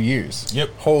next few years.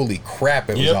 Yep. Holy crap,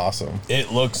 it was Yep. awesome.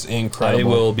 It looks I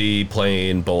incredible. will be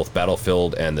playing both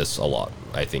Battlefield and this a lot.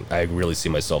 I think I really see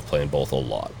myself playing both a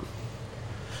lot.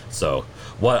 So,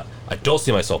 what I don't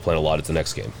see myself playing a lot is the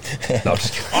next game. No, I'm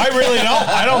just kidding. I really don't.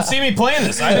 I don't see me playing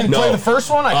this. I didn't No. play the first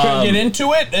one. I couldn't get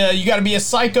into it. You got to be a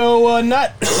psycho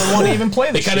nut to want to even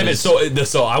play this. It kind of shit. is.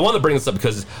 So I want to bring this up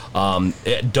because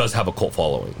it does have a cult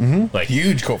following. Like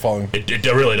Huge cult following. it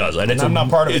really does, and it's I'm not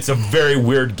part of it. It's a very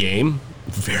weird game.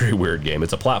 Very weird game.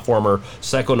 It's a platformer,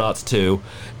 Psychonauts 2,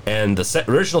 and the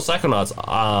original Psychonauts.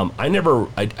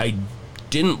 I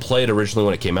didn't play it originally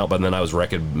when it came out, but then I was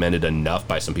recommended enough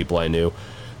by some people I knew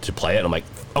to play it, and I'm like,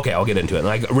 okay, I'll get into it. And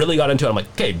I really got into it. I'm like,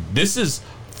 okay, this is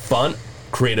fun,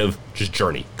 creative, just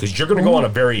journey, because you're going to go on a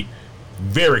very,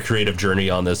 very creative journey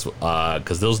on this,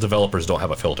 because those developers don't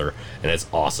have a filter, and it's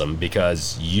awesome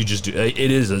because you just do.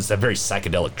 It's a very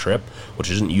psychedelic trip, which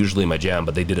isn't usually my jam,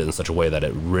 but they did it in such a way that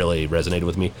it really resonated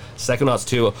with me. Psychonauts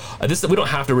 2, we don't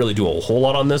have to really do a whole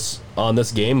lot on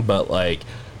this game, but like,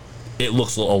 it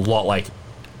looks a lot like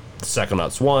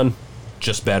Psychonauts 1,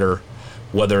 just better.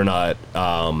 Whether or not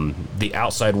the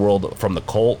outside world from the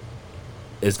cult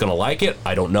is going to like it,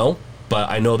 I don't know. But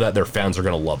I know that their fans are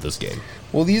going to love this game.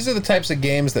 Well, these are the types of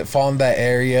games that fall in that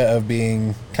area of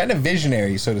being kind of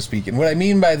visionary, so to speak. And what I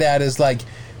mean by that is, like,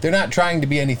 they're not trying to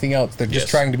be anything else. They're just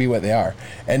trying to be what they are.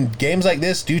 And games like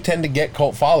this do tend to get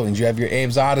cult followings. You have your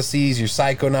Abe's Odysseys, your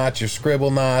Psychonauts, your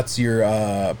Scribblenauts, your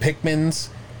Pikmins.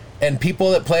 And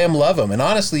people that play them love them. And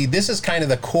honestly, this is kind of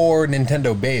the core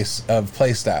Nintendo base of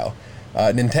playstyle.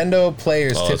 Nintendo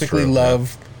players typically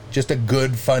love just a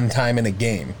good, fun time in a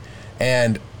game.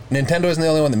 And Nintendo isn't the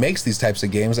only one that makes these types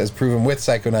of games, as proven with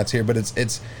Psychonauts here, but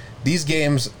it's these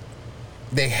games,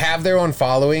 they have their own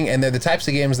following, and they're the types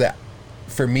of games that,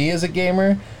 for me as a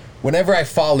gamer, whenever I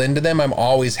fall into them, I'm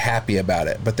always happy about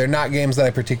it. But they're not games that I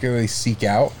particularly seek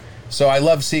out. So I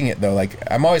love seeing it, though. Like,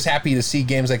 I'm always happy to see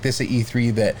games like this at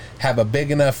E3 that have a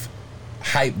big enough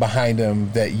hype behind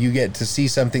them that you get to see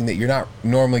something that you're not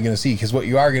normally going to see, because what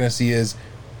you are going to see is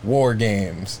war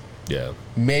games. Yeah.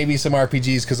 Maybe some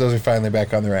RPGs, because those are finally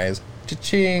back on the rise.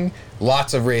 Cha-ching.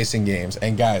 Lots of racing games.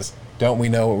 And guys, don't we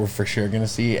know what we're for sure going to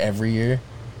see every year?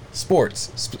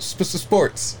 Sports.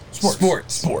 Sports.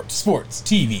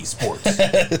 TV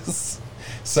sports.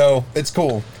 So, it's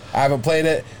cool. I haven't played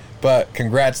it, but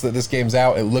congrats that this game's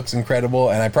out. It looks incredible,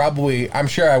 and I'm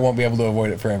sure I won't be able to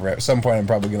avoid it forever. At some point, I'm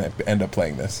probably going to end up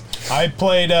playing this. I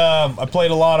played a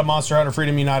lot of Monster Hunter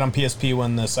Freedom Unite on PSP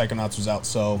when the Psychonauts was out,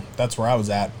 so that's where I was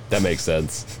at. That makes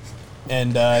sense.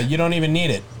 And you don't even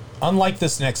need it. Unlike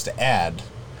this next ad,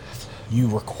 you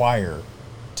require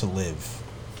to live.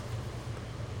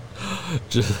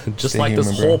 Just like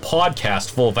this whole podcast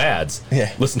full of ads.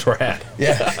 Yeah. Listen to our ad.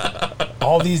 Yeah.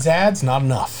 All these ads, not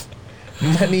enough.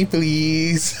 Money,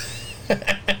 please.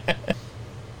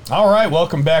 All right,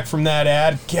 welcome back from that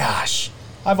ad. Gosh,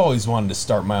 I've always wanted to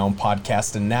start my own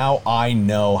podcast, and now I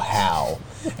know how.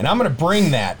 And I'm going to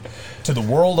bring that to the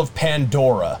world of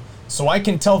Pandora so I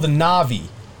can tell the Na'vi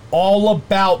all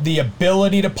about the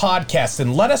ability to podcast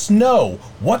and let us know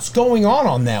what's going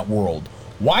on that world.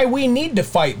 Why we need to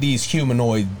fight these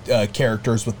humanoid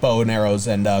characters with bow and arrows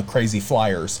and crazy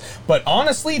flyers. But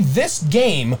honestly, this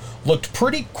game looked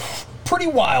pretty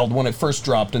wild when it first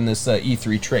dropped in this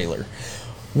E3 trailer.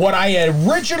 What I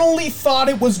originally thought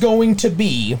it was going to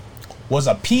be was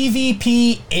a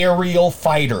PvP aerial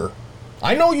fighter.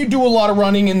 I know you do a lot of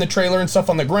running in the trailer and stuff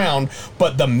on the ground,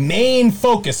 but the main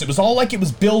focus, it was all like it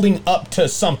was building up to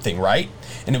something, right?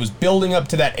 And it was building up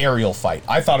to that aerial fight.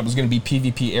 I thought it was going to be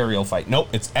PvP aerial fight. Nope,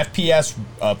 it's FPS,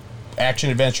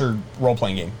 action-adventure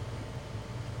role-playing game.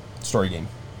 Story game.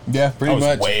 Yeah, pretty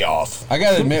much. Way off. I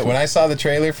gotta admit, when I saw the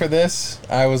trailer for this,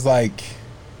 I was like,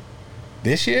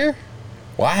 this year?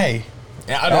 Why?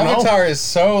 I don't know. Avatar is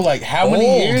so, like, how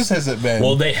many years has it been?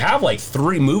 Well, they have like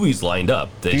 3 movies lined up.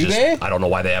 Do they? I don't know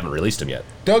why they haven't released them yet.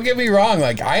 Don't get me wrong,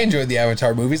 like, I enjoyed the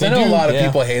Avatar movies. I know a lot of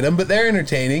people hate them, but they're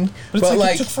entertaining. But it's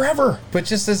like it took forever. But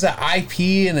just as an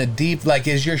IP and a deep, like,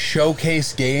 is your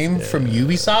showcase game from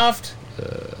Ubisoft?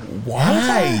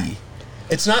 Why?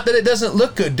 It's not that it doesn't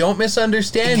look good. Don't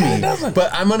misunderstand me. Doesn't.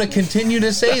 But I'm going to continue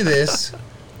to say this.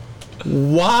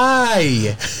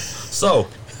 Why? So,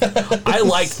 I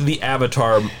liked the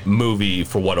Avatar movie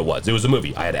for what it was. It was a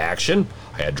movie. I had action,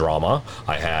 I had drama,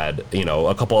 I had,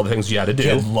 a couple other things you had to do. You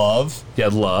had love. You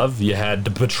had love, you had the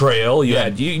betrayal, you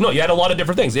had a lot of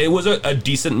different things. It was a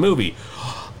decent movie.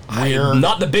 I'm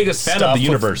not the biggest fan of the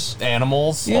universe.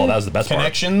 Animals. Oh, that was the best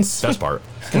Connections. part. Best part.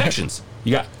 Connections.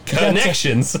 You got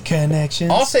connections. Connections.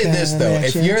 I'll say this, though.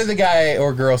 If you're the guy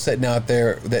or girl sitting out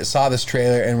there that saw this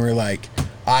trailer and were like,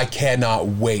 I cannot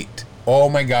wait. Oh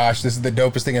my gosh, this is the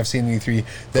dopest thing I've seen in E3.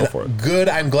 Then Go for it. Good,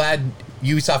 I'm glad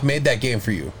Ubisoft made that game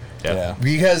for you. Yeah.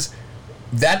 Because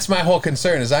that's my whole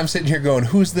concern is I'm sitting here going,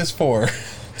 who's this for?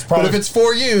 But if it's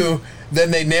for you,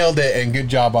 then they nailed it, and good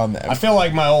job on them. I feel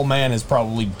like my old man is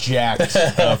probably jacked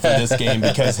for this game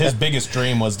because his biggest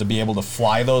dream was to be able to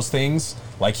fly those things.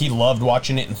 Like, he loved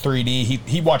watching it in 3D.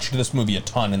 He watched this movie a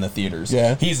ton in the theaters.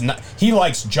 Yeah. He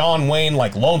likes John Wayne,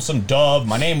 like Lonesome Dove.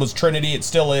 My Name Was Trinity. It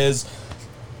still is.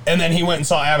 And then he went and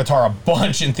saw Avatar a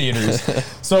bunch in theaters.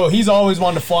 So he's always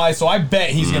wanted to fly. So I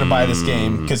bet he's going to buy this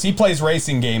game because he plays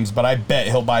racing games, but I bet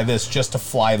he'll buy this just to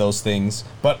fly those things.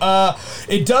 But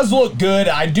it does look good.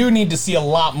 I do need to see a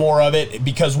lot more of it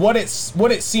because what it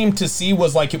seemed to see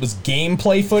was like it was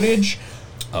gameplay footage.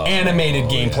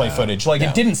 Animated gameplay footage. Like,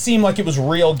 it didn't seem like it was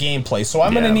real gameplay. So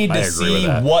I'm going to need to see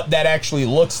what that actually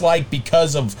looks like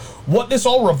because of what this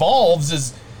all revolves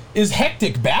is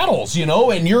hectic battles,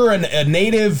 and you're a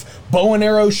native bow and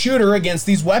arrow shooter against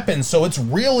these weapons, so it's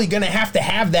really going to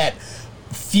have that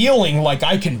feeling like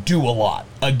I can do a lot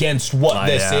against what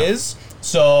this is.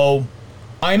 So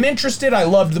I'm interested. I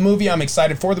loved the movie. I'm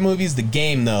excited for the movies. The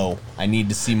game, though, I need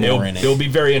to see more in it. It'll be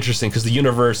very interesting because the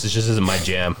universe just isn't my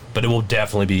jam, but it will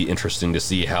definitely be interesting to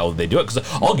see how they do it. Because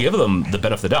I'll give them the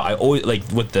benefit of the doubt. I always like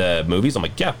with the movies. I'm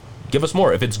like, yeah, give us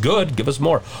more. If it's good, give us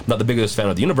more. I'm not the biggest fan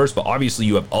of the universe, but obviously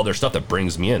you have other stuff that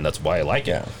brings me in. That's why I like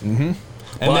it. Mm-hmm.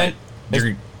 But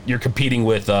then you're competing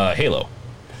with Halo.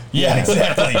 Yeah,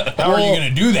 exactly. How are you going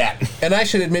to do that? And I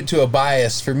should admit to a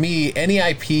bias. For me, any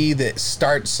IP that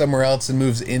starts somewhere else and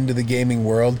moves into the gaming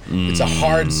world, it's a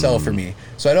hard sell for me.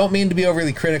 So I don't mean to be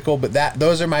overly critical, but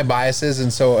those are my biases.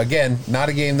 And so, again, not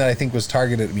a game that I think was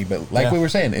targeted at me. But like we were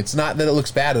saying, it's not that it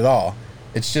looks bad at all.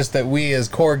 It's just that we as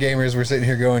core gamers, we're sitting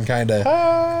here going kind of,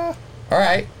 all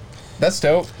right, that's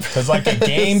dope. Because like a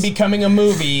game becoming a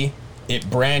movie, it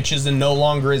branches and no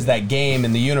longer is that game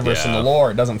in the universe and the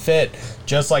lore. It doesn't fit.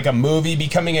 Just like a movie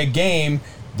becoming a game,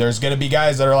 there's going to be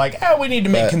guys that are like, we need to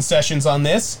make concessions on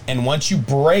this. And once you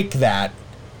break that,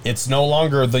 it's no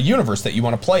longer the universe that you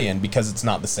want to play in because it's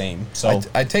not the same. So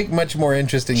I take much more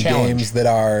interest in games that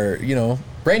are,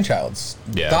 brainchilds,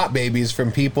 thought babies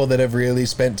from people that have really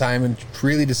spent time and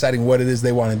really deciding what it is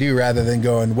they want to do rather than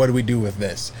going, what do we do with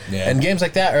this? Yeah. And games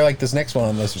like that are like this next one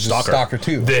on this, which is Stalker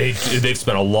 2. They've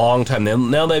spent a long time.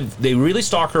 Now they really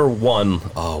Stalker 1,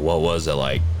 what was it,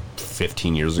 like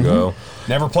 15 years ago?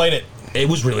 Never played it. It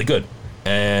was really good.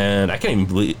 And I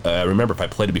can't even remember if I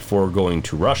played it before going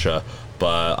to Russia,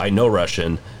 but I know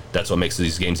Russian. That's what makes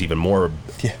these games even more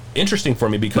interesting for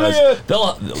me because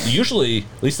they'll usually,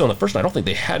 at least on the first one, I don't think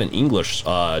they had an English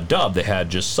dub. They had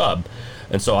just sub.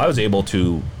 And so I was able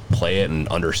to play it and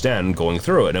understand going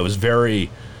through it. And it was very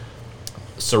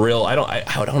surreal. I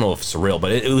don't know if surreal,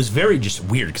 but it was very just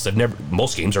weird because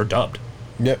most games are dubbed.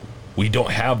 Yep. We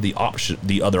don't have the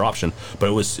other option,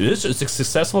 but it's a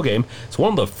successful game. It's one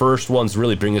of the first ones to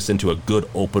really bring us into a good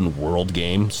open world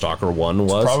game. Stalker 1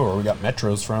 was. That's probably where we got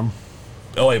Metros from.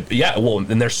 Oh, yeah, well,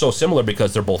 and they're so similar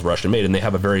because they're both Russian-made, and they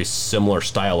have a very similar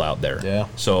style out there. Yeah.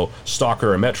 So,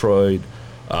 Stalker and Metro.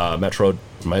 I don't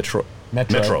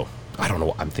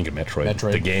know. I'm thinking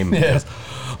Metroid. The game. Yes.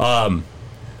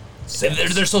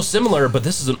 They're so similar, but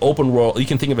this is an open world. You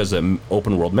can think of it as an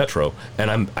open world Metro,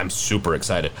 and I'm super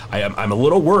excited. I'm a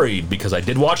little worried because I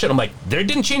did watch it. I'm like, they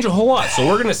didn't change a whole lot, so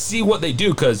we're gonna see what they do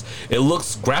because it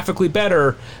looks graphically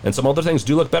better, and some other things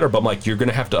do look better. But I'm like, you're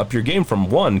gonna have to up your game from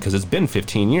 1 because it's been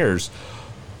 15 years.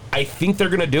 I think they're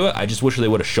gonna do it. I just wish they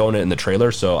would have shown it in the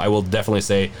trailer. So I will definitely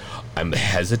say I'm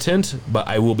hesitant, but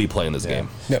I will be playing this game.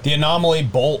 Yep. The anomaly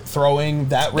bolt throwing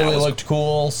that really looked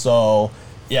cool. So.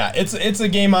 Yeah, it's a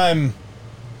game I'm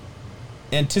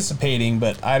anticipating,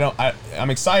 but I'm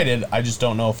excited. I just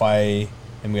don't know if I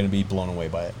am going to be blown away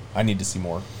by it. I need to see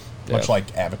more, much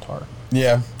like Avatar.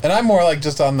 Yeah, and I'm more like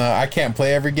just on the I can't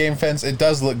play every game fence. It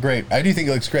does look great. I do think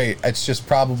it looks great. It's just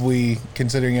probably,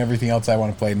 considering everything else I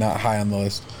want to play, not high on the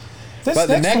list. But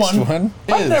the next one is,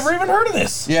 I've never even heard of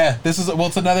this. Yeah, it's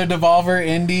another Devolver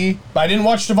indie. But I didn't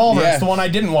watch Devolver. Yeah. It's the one I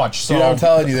didn't watch. So dude, I'm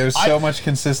telling you, there's so much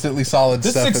consistently solid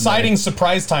stuff. This is exciting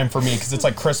surprise time for me because it's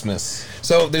like Christmas.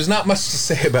 So there's not much to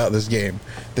say about this game.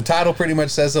 The title pretty much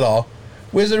says it all.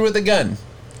 Wizard with a gun.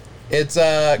 It's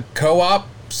a co-op,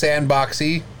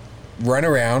 sandboxy, run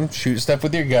around, shoot stuff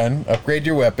with your gun, upgrade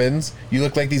your weapons. You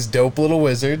look like these dope little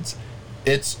wizards.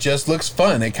 It just looks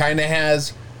fun. It kind of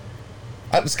has...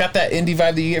 It's got that indie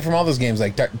vibe that you get from all those games,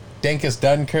 like Dankest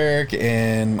Dunkirk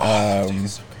and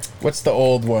what's the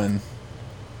old one?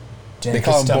 They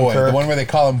call him Boy. The one where they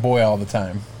call him Boy all the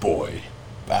time. Boy.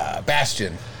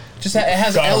 Bastion. Just it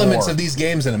has elements of these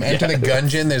games in them. Enter the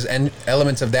Gungeon. There's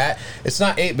elements of that. It's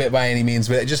not 8-bit by any means,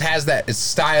 but it just has that. It's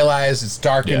stylized. It's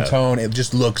dark in tone. It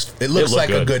just looks. It looks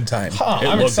like a good time.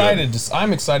 I'm excited.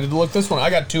 I'm excited to look this one. I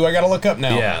got 2. I got to look up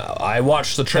now. Yeah, I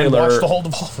watched the trailer. Watched the whole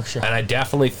Devolver show, and I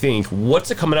definitely think,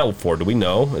 what's it coming out for? Do we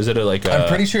know? Is it I'm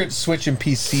pretty sure it's Switch and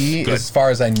PC, as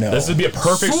far as I know. This would be a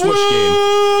perfect Switch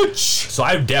game. So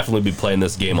I'd definitely be playing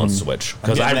this game on Switch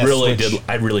because I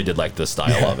really did like the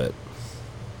style of it.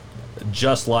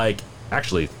 Just like,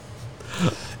 actually.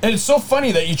 And it's so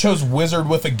funny that you chose Wizard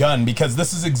with a Gun because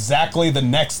this is exactly the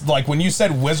next, like when you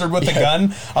said Wizard with a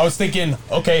Gun, I was thinking,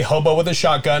 okay, hobo with a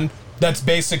shotgun. That's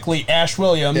basically Ash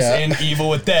Williams in Evil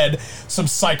with Dead, some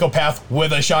psychopath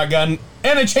with a shotgun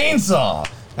and a chainsaw.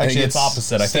 Actually, it's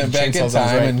opposite. I think back in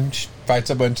time and fights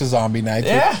a bunch of zombie knights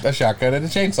with a shotgun and a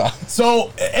chainsaw.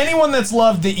 So, anyone that's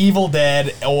loved The Evil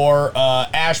Dead or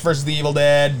Ash vs. the Evil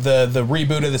Dead, the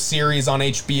reboot of the series on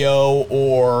HBO,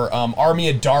 or Army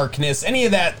of Darkness, any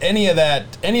of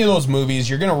those movies,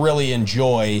 you're gonna really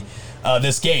enjoy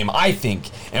this game, I think.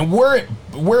 And where it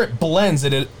where it blends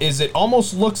it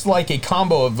almost looks like a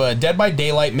combo of Dead by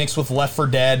Daylight mixed with Left 4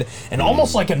 Dead and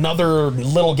almost like another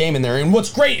little game in there. And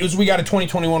what's great is we got a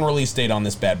 2021 release date on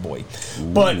this bad boy.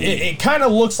 But it kind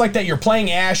of looks like that you're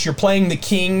playing Ash, you're playing the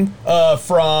King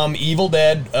from Evil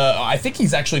Dead. I think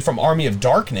he's actually from Army of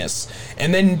Darkness.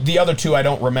 And then the other two I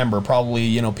don't remember, probably,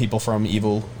 you know, people from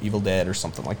Evil Dead or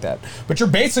something like that. But you're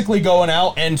basically going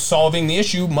out and solving the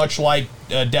issue, much like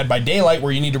Dead by Daylight,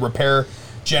 where you need to repair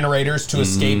generators to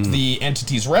escape the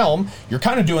entity's realm. You're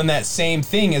kind of doing that same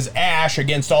thing as Ash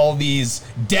against all of these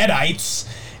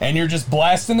deadites, and you're just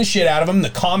blasting the shit out of them. The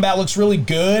combat looks really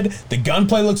good. The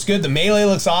gunplay looks good. The melee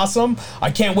looks awesome. I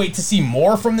can't wait to see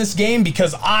more from this game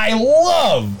because I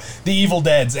love the Evil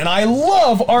Deads, and I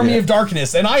love Army of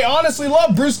Darkness, and I honestly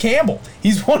love Bruce Campbell.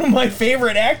 He's one of my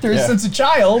favorite actors since a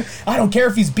child. I don't care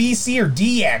if he's B, C, or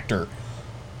D actor.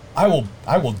 I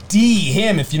will D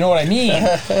him, if you know what I mean.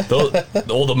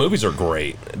 The movies are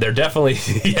great. They're definitely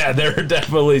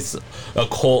a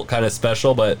cult kind of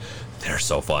special, but they're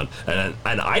so fun. And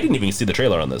I didn't even see the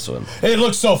trailer on this one. It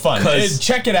looks so fun.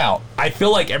 Check it out. I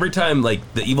feel like every time, like,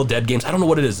 the Evil Dead games, I don't know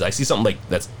what it is. I see something like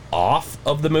that's off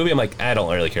of the movie. I'm like, I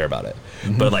don't really care about it.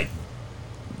 But like,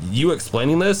 you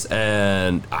explaining this,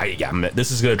 and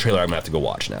this is a good trailer I'm gonna have to go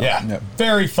watch now. Yeah,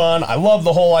 very fun. I love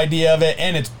the whole idea of it,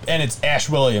 and it's Ash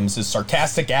Williams, his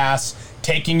sarcastic ass,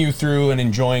 taking you through and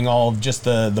enjoying all of just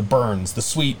the burns, the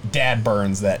sweet dad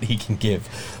burns that he can give.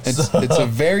 It's a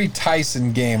very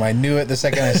Tyson game. I knew it the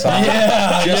second I saw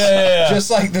it. Just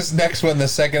like this next one, the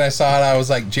second I saw it, I was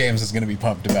like, James is going to be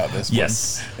pumped about this one.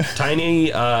 Yes.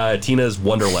 Tiny Tina's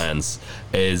Wonderlands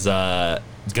is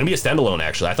it's going to be a standalone,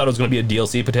 actually. I thought it was going to be a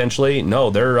DLC potentially. No,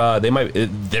 they're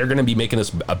going to be making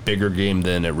this a bigger game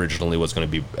than originally was going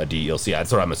to be a DLC.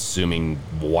 That's what I'm assuming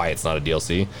why it's not a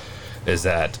DLC, is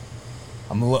that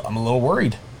I'm a little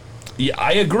worried. Yeah,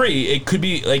 I agree. It could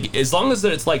be, like, as long as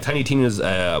it's like Tiny Tina's,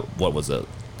 what was it?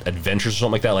 Adventures or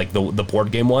something like that, like the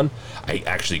board game one. I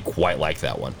actually quite like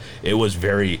that one. It was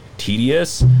very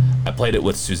tedious. I played it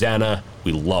with Susanna.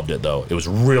 We loved it, though. It was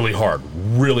really hard.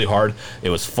 It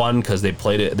was fun because they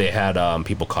played it. They had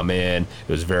people come in.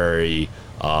 It was very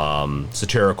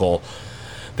satirical.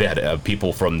 They had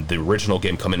people from the original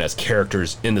game come in as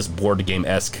characters in this board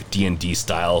game-esque D&D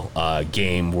style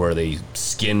game where they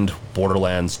skinned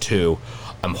Borderlands 2.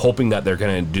 I'm hoping that they're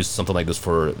going to do something like this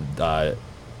for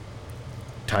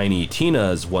Tiny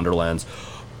Tina's Wonderlands,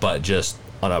 but just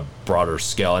on a broader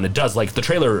scale. And it does, like, the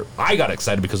trailer, I got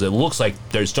excited because it looks like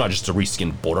there's not just a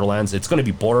reskinned Borderlands. It's going to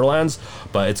be Borderlands,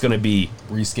 but it's going to be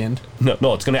reskinned.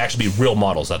 No, it's going to actually be real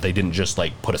models that they didn't just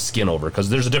like put a skin over, because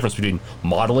there's a difference between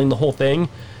modeling the whole thing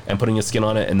and putting a skin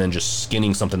on it and then just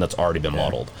skinning something that's already been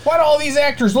modeled. Why do all these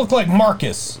actors look like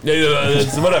Marcus?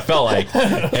 That's what I felt like.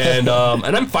 And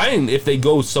I'm fine if they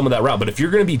go some of that route, but if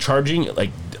you're going to be charging,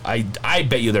 like, I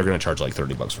bet you they're going to charge like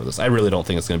 $30 for this. I really don't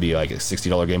think it's going to be like a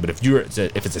 $60 game, but if it's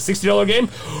a $60 game,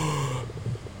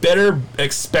 better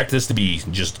expect this to be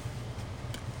just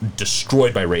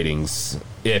destroyed by ratings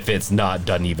if it's not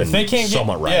done even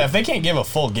somewhat right. Yeah, if they can't give a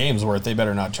full game's worth, they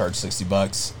better not charge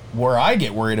 $60. Where I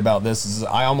get worried about this is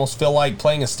I almost feel like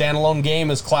playing a standalone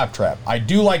game is Claptrap. I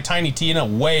do like Tiny Tina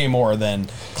way more than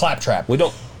Claptrap. We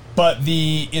don't. But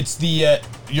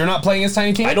you're not playing as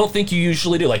Tiny Tina? I don't think you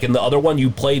usually do. Like in the other one, you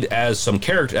played as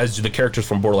the characters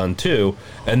from Borderlands 2,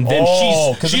 and then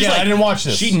she's like, I didn't watch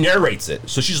this. She narrates it,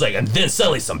 so she's like, and then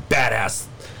suddenly some badass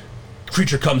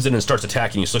creature comes in and starts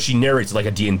attacking you. So she narrates it like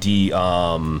a D&D.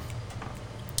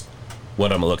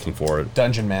 What am I looking for?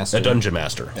 Dungeon Master. A Dungeon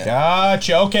Master. Yeah.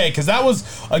 Gotcha. Okay, because that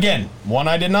was, again, one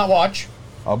I did not watch.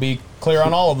 I'll be clear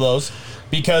on all of those.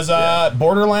 Because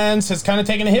Borderlands has kind of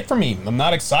taken a hit from me. I'm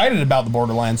not excited about the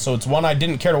Borderlands, so it's one I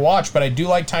didn't care to watch, but I do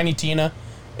like Tiny Tina.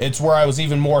 It's where I was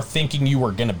even more thinking you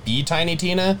were going to be Tiny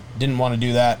Tina. Didn't want to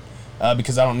do that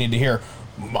because I don't need to hear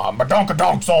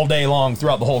donka-donks all day long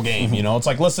throughout the whole game. You know, it's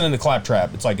like listening to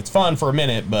Claptrap. It's like, it's fun for a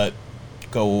minute, but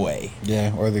go away.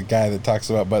 Yeah, or the guy that talks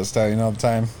about butt styling all the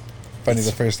time. Funny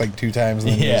the first like 2 times,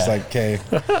 and then you're just like, okay.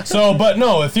 So, but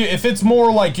no, if it's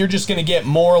more like you're just gonna get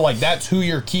more like that's who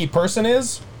your key person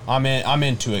is, I'm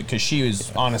into it because she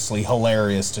was honestly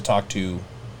hilarious to talk to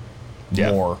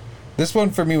more. This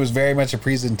one for me was very much a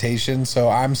presentation, so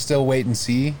I'm still wait and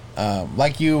see.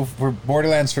 Like you, for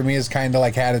Borderlands for me is kind of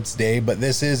like had its day, but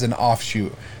this is an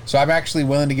offshoot. So I'm actually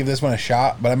willing to give this one a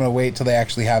shot, but I'm going to wait till they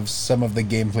actually have some of the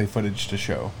gameplay footage to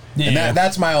show. Yeah. And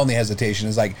that's my only hesitation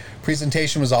is like,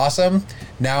 presentation was awesome.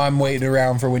 Now I'm waiting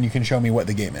around for when you can show me what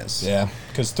the game is. Yeah,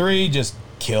 because 3 just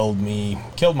killed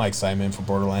my excitement for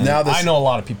Borderlands. Now I know a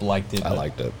lot of people liked it. I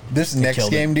liked it. This next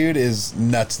game, dude, is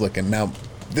nuts looking. Now,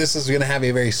 this is going to have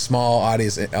a very small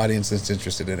audience that's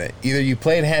interested in it. Either you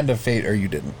played Hand of Fate or you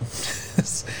didn't.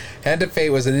 Hand of Fate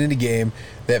was an indie game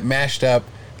that mashed up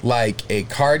like a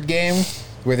card game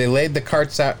where they laid the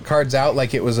cards out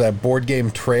like it was a board game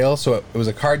trail. So it was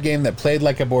a card game that played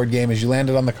like a board game. As you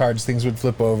landed on the cards, things would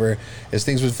flip over. As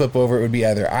things would flip over, it would be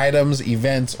either items,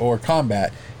 events, or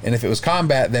combat. And if it was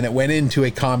combat, then it went into a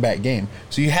combat game.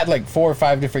 So you had like 4 or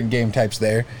 5 different game types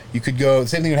there. You could go, the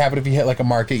same thing would happen if you hit like a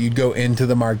market. You'd go into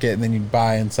the market and then you'd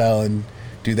buy and sell and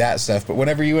do that stuff. But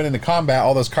whenever you went into combat,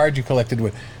 all those cards you collected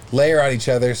would layer on each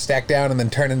other, stack down, and then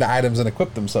turn into items and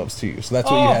equip themselves to you. So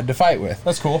that's what you had to fight with.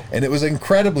 That's cool. And it was an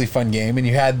incredibly fun game, and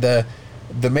you had the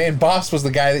main boss was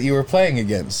the guy that you were playing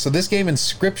against. So this game,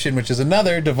 Inscription, which is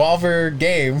another Devolver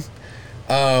game,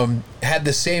 had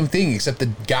the same thing, except the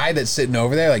guy that's sitting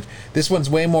over there, like, this one's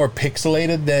way more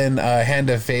pixelated than Hand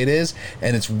of Fate is,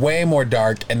 and it's way more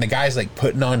dark, and the guy's like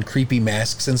putting on creepy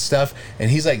masks and stuff,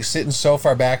 and he's like sitting so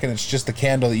far back, and it's just the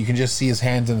candle that you can just see his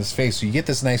hands and his face, so you get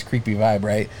this nice creepy vibe,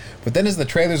 right? But then as the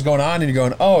trailer's going on, and you're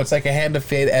going, oh, it's like a Hand of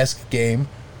Fate-esque game,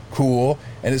 cool,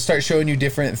 and it starts showing you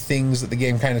different things that the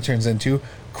game kind of turns into,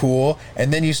 cool,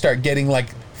 and then you start getting like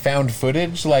found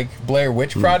footage, like Blair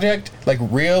Witch Project, like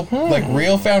real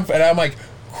found, and I'm like,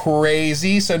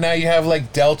 crazy. So now you have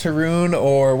like Deltarune,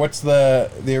 or what's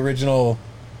the original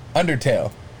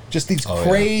Undertale, just these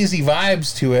crazy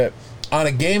vibes to it on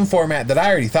a game format that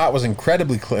I already thought was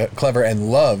incredibly clever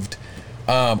and loved.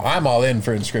 I'm all in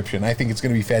for Inscription. I think it's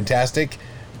going to be fantastic,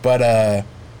 but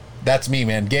that's me,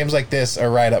 man. Games like this are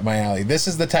right up my alley. This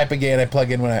is the type of game I plug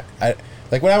in when I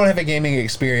like when I want to have a gaming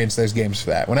experience. There's games for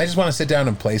that. When I just want to sit down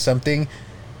and play something,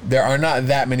 there are not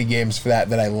that many games for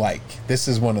that I like. This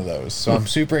is one of those. So I'm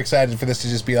super excited for this to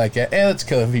just be like, hey, let's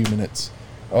kill a few minutes.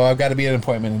 Oh, I've got to be at an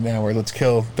appointment in an hour. Let's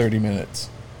kill 30 minutes.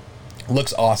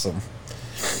 Looks awesome.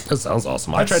 That sounds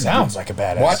awesome. Sounds like a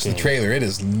badass Watch game. the trailer. It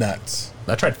is nuts.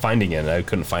 I tried finding it, and I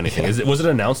couldn't find anything. Was it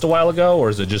announced a while ago, or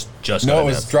is it just No, it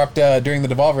was dropped during the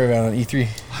Devolver event on E3.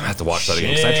 I have to watch that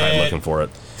again because I tried looking for it.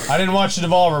 I didn't watch the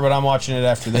Devolver, but I'm watching it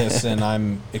after this, and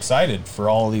I'm excited for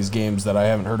all of these games that I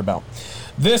haven't heard about.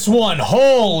 This one,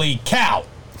 holy cow!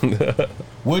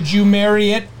 Would you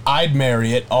marry it? I'd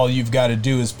marry it. All you've got to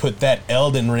do is put that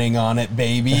Elden Ring on it,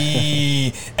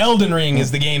 baby. Elden Ring is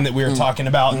the game that we were talking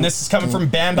about, and this is coming from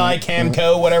Bandai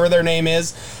Namco, whatever their name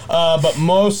is. But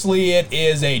mostly it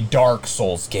is a Dark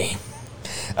Souls game.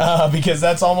 Because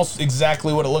that's almost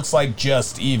exactly what it looks like,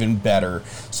 just even better.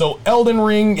 So Elden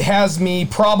Ring has me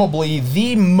probably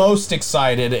the most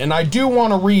excited, and I do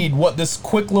want to read what this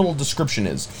quick little description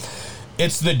is.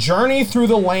 It's the journey through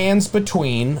the lands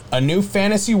between, a new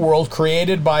fantasy world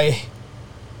created by,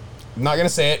 I'm not going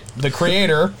to say it, the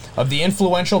creator of the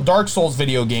influential Dark Souls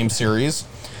video game series,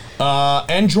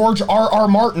 and George R.R.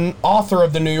 Martin, author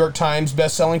of the New York Times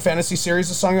best-selling fantasy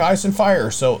series A Song of Ice and Fire,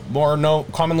 so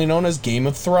commonly known as Game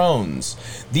of Thrones.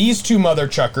 These two mother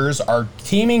chuckers are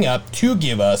teaming up to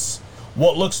give us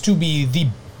what looks to be the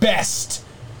best.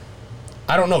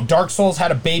 I don't know, Dark Souls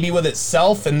had a baby with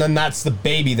itself, and then that's the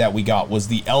baby that we got, was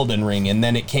the Elden Ring, and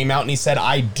then it came out and he said,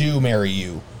 I do marry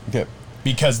you. Okay.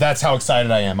 Because that's how excited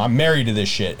I am. I'm married to this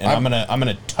shit, and I'm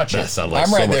gonna touch it. Like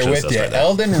I'm right so there with you. right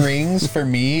Elden Rings for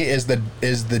me is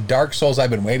the Dark Souls I've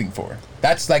been waiting for.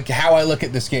 That's like how I look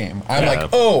at this game. I'm like,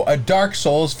 oh, a Dark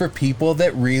Souls for people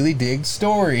that really dig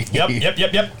story.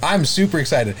 Yep. I'm super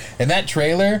excited. And that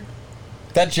trailer,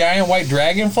 that giant white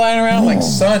dragon flying around, like,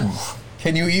 son,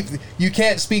 can you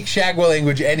can't speak Shagwa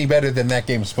language any better than that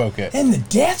game spoke it. And the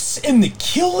deaths and the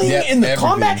killing and the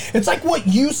combat. It's like what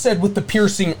you said with the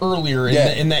piercing earlier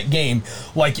in that game.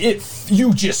 Like,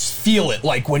 you just feel it.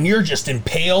 Like when you're just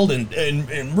impaled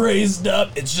and raised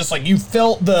up, it's just like you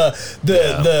felt the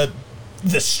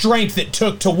strength it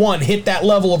took to hit that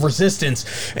level of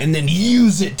resistance and then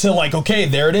use it to, like, okay,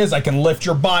 there it is, I can lift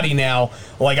your body now.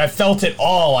 Like, I felt it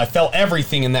all. I felt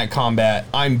everything in that combat.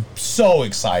 I'm so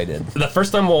excited. The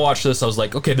first time I watched this, I was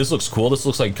like, okay, this looks cool. This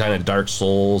looks like kind of Dark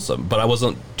Souls, but I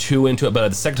wasn't too into it. But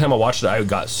the second time I watched it, I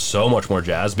got so much more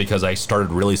jazzed because I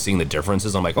started really seeing the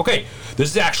differences. I'm like, okay,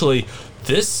 this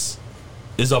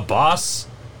is a boss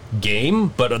game,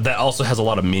 but that also has a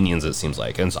lot of minions, it seems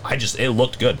like, and so it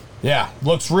looked good. Yeah,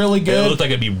 looks really good. It looked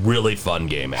like it'd be a really fun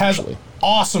game, actually. Has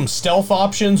awesome stealth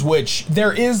options, which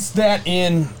there is that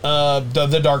in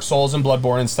the Dark Souls and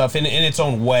Bloodborne and stuff in its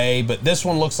own way, but this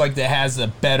one looks like it has a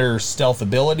better stealth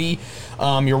ability.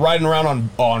 You're riding around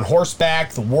on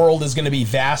horseback. The world is going to be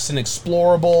vast and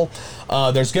explorable.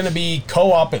 There's going to be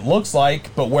co-op, it looks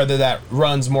like, but whether that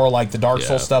runs more like the Dark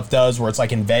Souls stuff does, where it's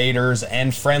like invaders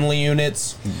and friendly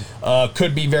units,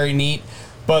 could be very neat.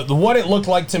 But what it looked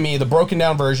like to me, the broken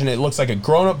down version, it looks like a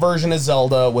grown-up version of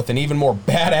Zelda with an even more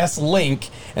badass Link,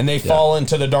 and they fall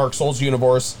into the Dark Souls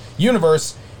universe,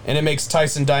 and it makes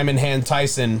Tyson Diamond Hand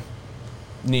Tyson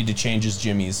need to change his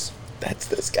jimmies. That's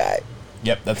this guy.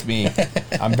 Yep, that's me.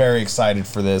 I'm very excited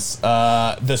for this.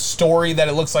 The story that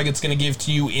it looks like it's going to give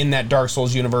to you in that Dark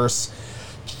Souls universe.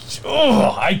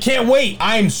 Oh, I can't wait.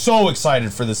 I'm so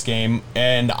excited for this game,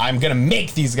 and I'm going to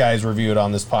make these guys review it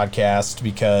on this podcast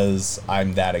because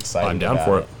I'm that excited. I'm down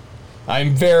for it.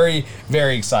 I'm very,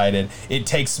 very excited. It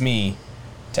takes me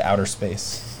to outer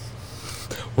space.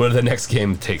 Where the next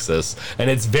game takes us, and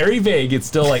it's very vague. It's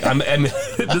still like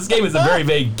this game is a very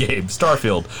vague game.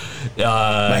 Starfield.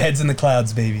 My head's in the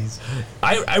clouds, babies.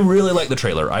 I really like the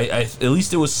trailer. I at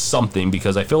least it was something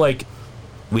because I feel like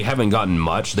we haven't gotten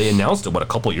much. They announced it a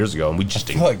couple years ago, and we just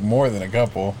didn't. Like more than a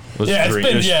couple. It's been a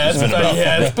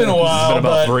while. It's been about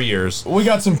but 3 years. We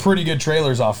got some pretty good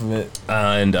trailers off of it,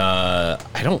 And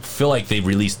I don't feel like they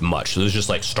released much. So it was just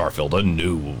like Starfield, a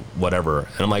new whatever,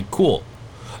 and I'm like, cool.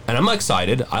 And I'm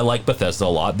excited. I like Bethesda a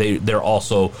lot. They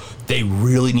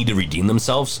really need to redeem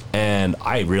themselves, and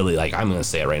I really like. I'm gonna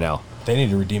say it right now. they need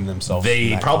to redeem themselves.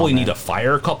 They probably need to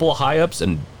fire a couple of high ups,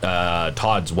 and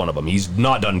Todd's one of them. He's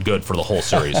not done good for the whole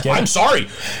series. I'm sorry,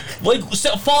 like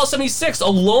Fallout 76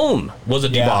 alone was a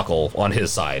debacle on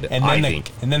his side. And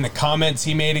then the comments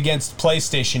he made against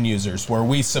PlayStation users, where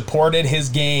we supported his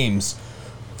games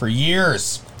for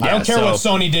years. I don't care what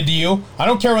Sony did to you. I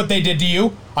don't care what they did to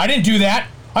you. I didn't do that.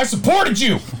 I supported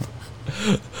you.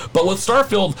 But with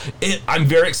Starfield, I'm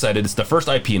very excited. It's the first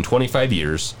IP in 25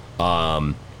 years.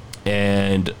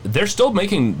 And they're still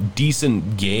making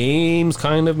decent games,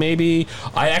 kind of, maybe.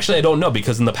 I don't know,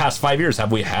 because in the past 5 years,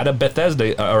 have we had a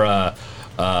Bethesda or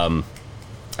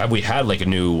have we had like a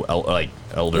new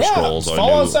Elder Scrolls? Or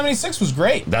Fallout 76 was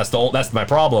great. That's my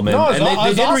problem. And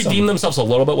they did redeem themselves a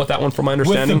little bit with that one, from my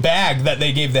understanding. With the bag that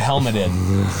they gave the helmet in.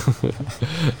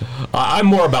 I'm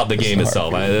more about the game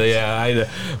itself.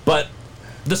 But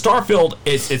the Starfield,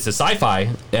 it's a sci-fi,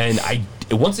 and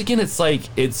once again,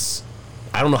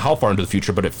 I don't know how far into the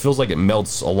future, but it feels like it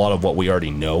melts a lot of what we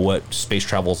already know what space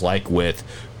travel is like with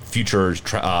future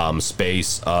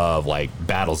space of like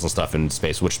battles and stuff in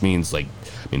space, which means if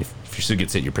your suit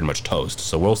gets hit, you're pretty much toast.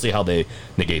 So we'll see how they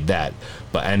negate that.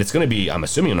 And it's going to be, I'm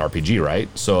assuming, an RPG, right?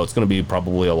 So it's going to be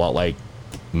probably a lot like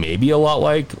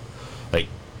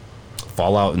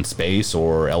Fallout in space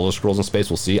or Elder Scrolls in space.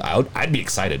 We'll see. I'd be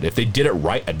excited if they did it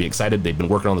right. I'd be excited. They've been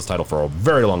working on this title for a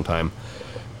very long time.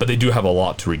 But they do have a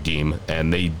lot to redeem,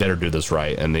 and they better do this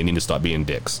right, and they need to stop being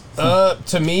dicks.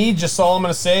 To me, just all I'm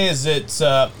gonna say is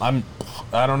I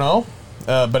don't know,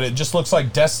 but it just looks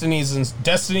like Destiny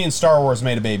and Star Wars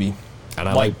made a baby. And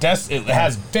it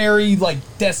has very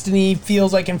Destiny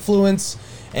feels like influence,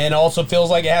 and also feels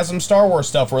like it has some Star Wars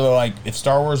stuff where they're like, if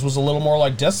Star Wars was a little more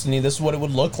like Destiny, this is what it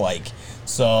would look like.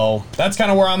 So that's kind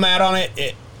of where I'm at on it.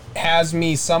 It has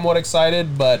me somewhat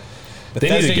excited, but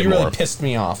Bethesda, you really pissed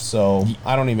me off, so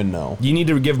I don't even know. You need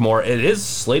to give more. It is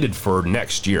slated for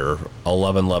next year,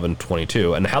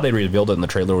 11/11/22, and how they revealed it in the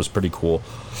trailer was pretty cool.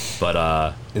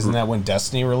 But isn't that when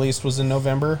Destiny released was in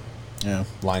November? Yeah.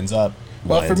 Lines up.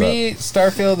 Well, for me,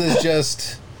 Starfield is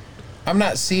just, I'm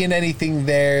not seeing anything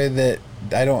there that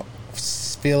I don't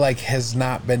feel like has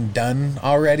not been done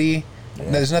already.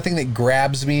 Yeah. There's nothing that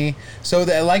grabs me. So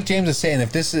that, like James is saying,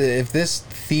 if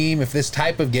this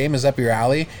type of game is up your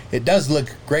alley, it does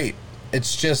look great.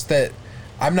 It's just that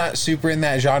I'm not super in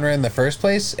that genre in the first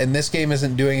place, and this game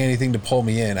isn't doing anything to pull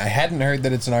me in. I hadn't heard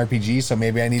that it's an RPG, so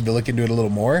maybe I need to look into it a little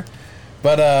more.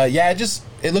 But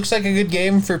it looks like a good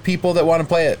game for people that want to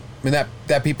play it. I mean,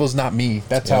 that people's not me.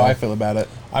 That's how I feel about it.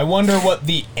 I wonder what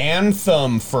the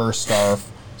anthem for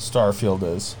Starfield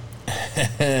is.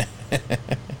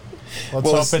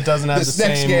 Let's hope it doesn't have the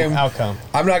same outcome.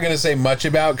 I'm not going to say much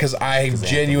about because I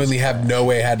genuinely have no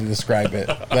way how to describe it.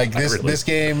 Like this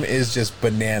game is just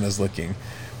bananas looking.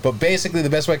 But basically, the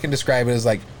best way I can describe it is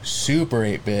like super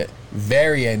 8-bit,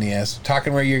 very NES.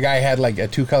 Talking where your guy had like a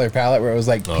 2-color palette where it was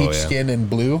like peach skin and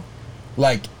blue,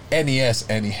 like NES.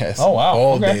 Oh wow,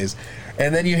 old days.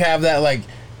 And then you have that like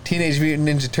Teenage Mutant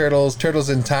Ninja Turtles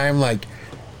in Time, like.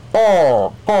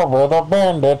 Oh, Bubba the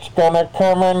Bandit's gonna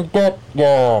come and get you.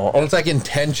 And it's like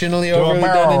intentionally overly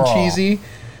done and cheesy.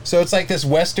 So it's like this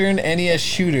Western NES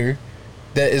shooter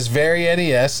that is very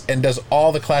NES and does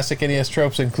all the classic NES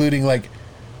tropes, including like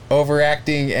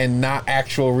overacting and not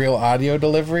actual real audio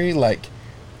delivery. Like,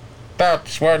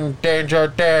 that's when Danger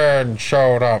Dan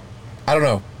showed up. I don't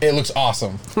know. It looks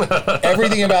awesome.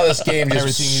 Everything about this game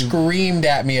just screamed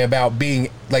at me about being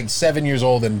like 7 years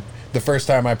old and the first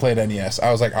time I played NES.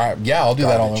 I was like, all right, yeah, I'll do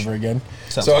that all Garbage. over again.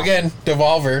 Sounds So awesome. again,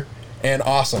 Devolver, and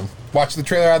awesome. Watch the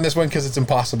trailer on this one because it's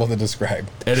impossible to describe.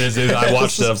 It is. I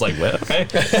watched it. I was like, well, okay,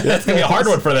 that's gonna be a hard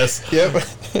one for this. Yep.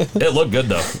 It looked good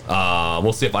though.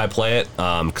 We'll see if I play it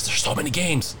because there's so many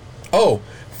games. Oh,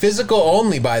 physical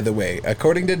only, by the way.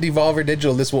 According to Devolver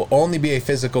Digital, this will only be a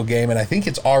physical game, and I think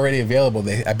it's already available.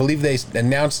 I believe they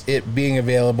announced it being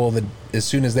available as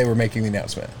soon as they were making the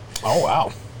announcement. Oh,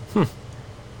 wow.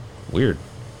 Weird.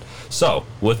 So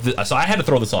so I had to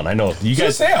throw this on. I know you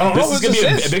guys. Say, I don't know this is what gonna be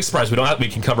this a is. big surprise. We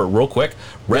can cover it real quick.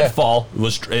 Redfall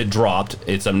it dropped.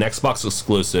 It's an Xbox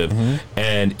exclusive,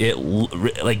 and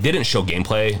it didn't show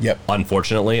gameplay. Yep.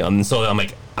 Unfortunately, so I'm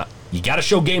like, you got to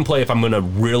show gameplay if I'm gonna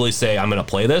really say I'm gonna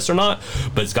play this or not.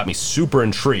 But it's got me super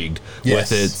intrigued Yes.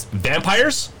 with its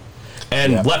vampires.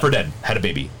 And Yep. Left 4 Dead had a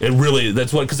baby. It really,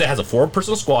 that's what, because it has a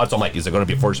 4-person squad. So I'm like, is it going to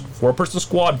be a 4-person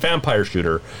squad vampire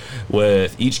shooter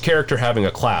with each character having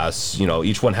a class? You know,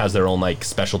 each one has their own like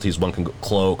specialties. One can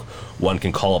cloak, one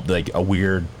can call up like a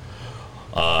weird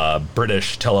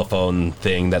British telephone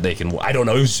thing that they can. I don't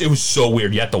know. It was so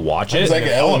weird. You have to watch it. It's like an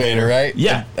elevator, right?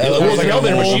 Yeah, The it was like an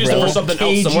elevator, but she used it for roll. something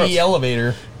else somewhere else.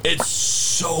 elevator. It's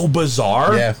so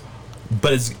bizarre. Yeah.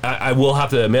 But I will have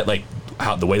to admit, like,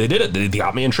 how the way they did it, they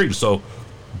got me intrigued. So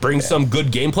bring some good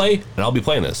gameplay, and I'll be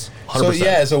playing this. 100%. So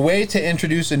yeah, as a way to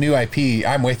introduce a new IP,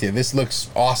 I'm with you. This looks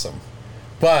awesome,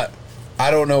 but I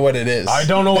don't know what it is. I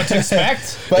don't know what to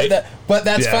expect. But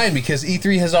that's Yeah. fine because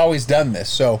E3 has always done this.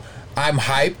 So I'm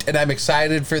hyped and I'm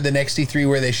excited for the next E3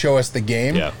 where they show us the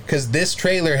game. Yeah. Because this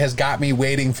trailer has got me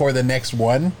waiting for the next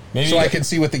one, Maybe- so I can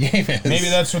see what the game is. Maybe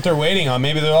that's what they're waiting on.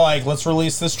 Maybe they're like, let's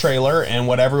release this trailer, and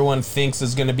what everyone thinks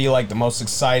is going to be like the most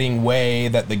exciting way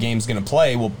that the game's going to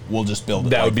play, we'll just build it.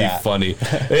 that like would be funny.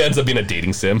 It ends up being a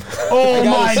dating sim. Oh I gotta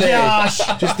my say, gosh!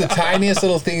 Just the tiniest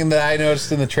little thing that I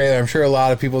noticed in the trailer. I'm sure a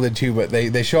lot of people did too, but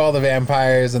they show all the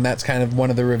vampires, and that's kind of one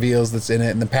of the reveals that's in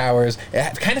it, and the powers.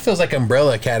 It kind of feels like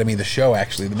Umbrella Academy, the show,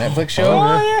 actually, the Netflix show.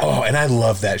 Oh, and I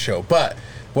love that show. But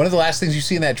one of the last things you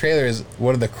see in that trailer is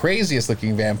one of the craziest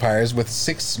looking vampires with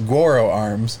 6 Goro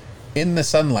arms in the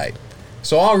sunlight.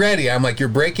 So already, I'm like, you're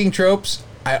breaking tropes.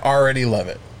 I already love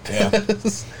it. Yeah.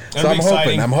 So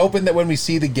I'm hoping that when we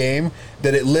see the game,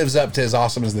 that it lives up to as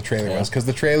awesome as the trailer was, because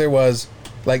the trailer was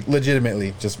like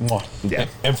legitimately just mwah. Yeah.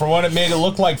 And for what it made it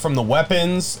look like from the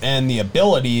weapons and the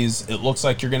abilities, it looks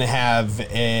like you're going to have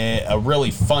a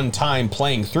really fun time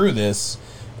playing through this.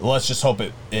 Let's just hope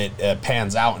it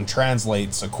pans out and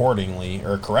translates accordingly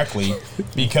or correctly,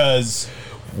 because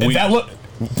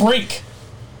Brink.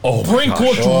 Oh, my Brink gosh.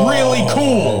 looked really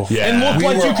cool Yeah. and looked We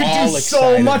like were you could all do so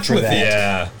excited much for with that. it.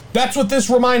 Yeah. That's what this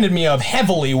reminded me of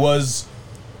heavily was,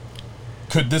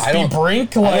 could this I be don't-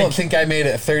 Brink? I don't think I made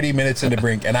it 30 minutes into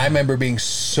Brink, and I remember being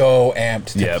so amped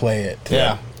to Yep. play it.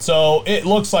 Yeah. So it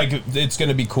looks like it's going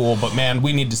to be cool, but man,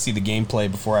 we need to see the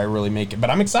gameplay before I really make it. But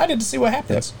I'm excited to see what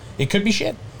happens. It could be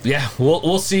shit. Yeah,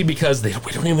 we'll see, because we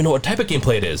don't even know what type of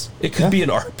gameplay it is. It could be an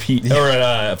RP or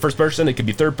a first person. It could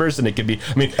be third person. It could be.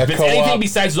 I mean, if it's co-op. anything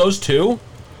besides those two,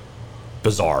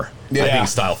 bizarre. I Yeah. think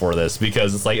style for this,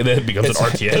 because it's like then it becomes an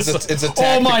RTS. It's a Oh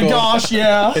tactical, my gosh,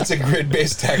 yeah. It's a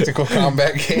grid-based tactical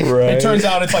combat game. Right. It turns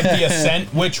out it's like the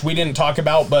Ascent, which we didn't talk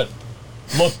about, but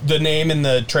look, the name in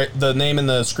the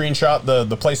screenshot,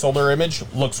 the placeholder image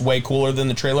looks way cooler than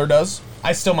the trailer does.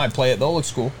 I still might play it though. It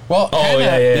looks cool. Well, Oh,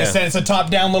 yeah, yeah. The Ascent, it's a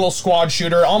top-down little squad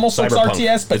shooter, almost looks Cyberpunk.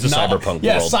 RTS, but It's a not. cyberpunk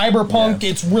Yeah, world. cyberpunk. Yeah.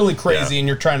 It's really crazy, Yeah. and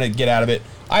you're trying to get out of it.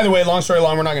 Either way, long story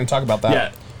long, we're not going to talk about that. Yeah.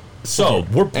 So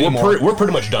we're Anymore.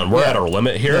 pretty much done. We're Yeah. at our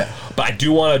limit here. Yeah. But I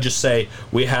do want to just say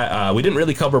we didn't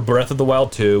really cover Breath of the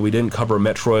Wild 2. We didn't cover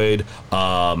Metroid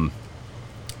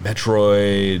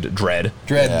Dread.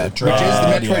 Dread, Yeah, which Dread,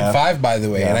 is the Metroid yeah. 5, by the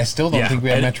way, and I still don't Yeah. think we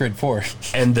have And- Metroid 4.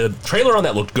 And the trailer on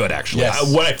that looked good, actually.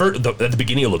 Yes. When I first at the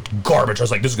beginning, it looked garbage. I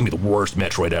was like, "This is gonna be the worst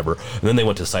Metroid ever." And then they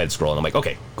went to side scroll, and I'm like,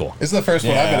 "Okay, cool." This is the first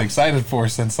one I've Yeah. been excited for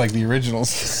since like the originals.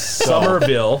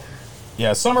 Somerville.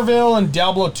 Yeah, Somerville and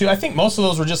Diablo 2. I think most of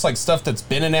those were just like stuff that's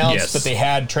been announced, Yes. but they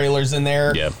had trailers in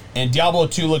there. Yeah. And Diablo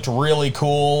 2 looked really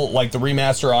cool, like the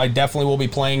remaster. I definitely will be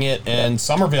playing it. And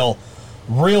Somerville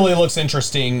really looks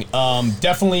interesting.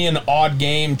 Definitely an odd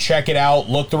game. Check it out.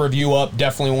 Look the review up.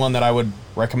 Definitely one that I would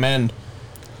recommend.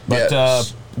 But Yeah.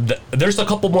 There's a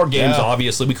couple more games. Yeah.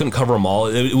 Obviously, we couldn't cover them all.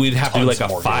 We'd have to do Tons like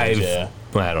a more 5. games, yeah.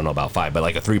 Well, I don't know about 5, but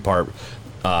like a 3-part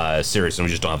series, and we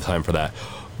just don't have time for that.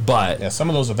 But yeah, some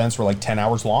of those events were like 10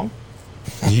 hours long.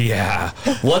 yeah,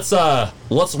 let's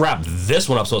wrap this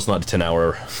one up so it's not a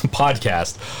 10-hour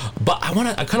podcast. But I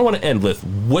kind of want to end with,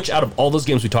 which out of all those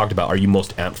games we talked about are you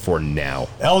most amped for now?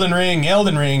 Elden Ring,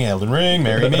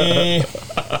 marry me.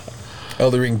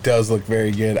 Elden Ring does look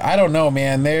very good. I don't know,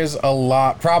 man. There's a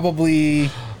lot. Probably.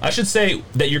 I should say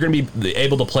that you're going to be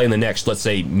able to play in the next, let's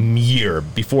say, year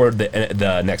before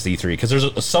the next E3, because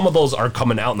there's some of those are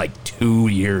coming out in like 2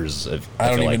 years.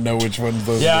 I don't even know which ones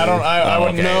those. Yeah, are. I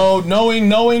wouldn't know.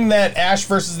 Knowing that Ash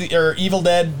versus or Evil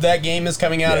Dead, that game is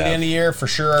coming out at the end of the year for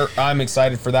sure. I'm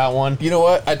excited for that one. You know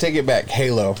what? I take it back.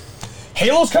 Halo.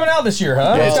 Halo's coming out this year,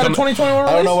 huh? Yeah, Is that a 2021 release?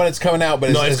 I don't know when it's coming out,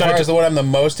 but No, as far as the one I'm the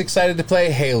most excited to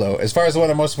play, Halo. As far as the one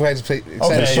I'm most excited to play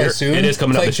soon, it is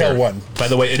coming out this year. 1. By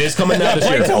the way, it is coming out this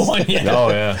year. Plague Tale 1, yeah. Oh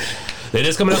yeah, it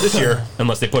is coming out this year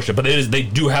unless they push it. But they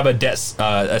do have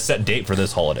a set date for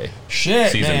this holiday.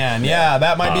 Shit, season. man. Yeah,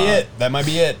 that might be it. That might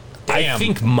be it. Damn. I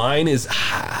think mine is.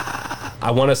 I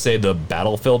want to say the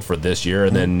Battlefield for this year,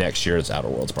 and then next year it's Outer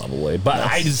Worlds probably. But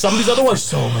some of these other ones,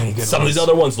 so many good some ones. of these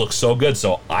other ones look so good.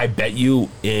 So I bet you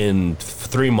in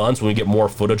 3 months when we get more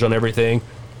footage on everything,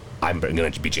 I'm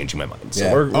going to be changing my mind. So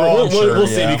Yeah. we'll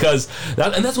see, yeah. because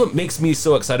that's what makes me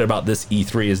so excited about this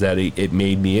E3 is that it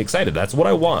made me excited. That's what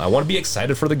I want. I want to be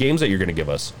excited for the games that you're going to give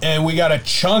us. And we got a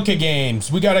chunk of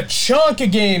games.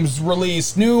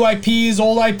 Released. New IPs,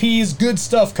 old IPs, good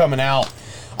stuff coming out.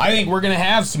 I think we're going to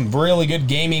have some really good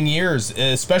gaming years,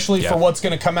 especially for what's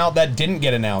going to come out that didn't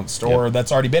get announced or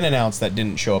that's already been announced that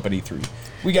didn't show up at E3.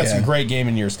 We got some great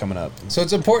gaming years coming up. So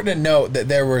it's important to note that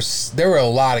there were a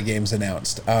lot of games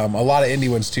announced, a lot of indie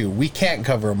ones too. We can't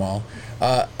cover them all.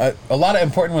 A lot of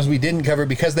important ones we didn't cover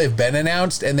because they've been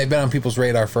announced and they've been on people's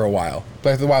radar for a while.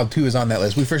 Breath of the Wild 2 is on that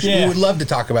list. We would love to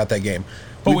talk about that game.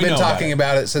 But We've been talking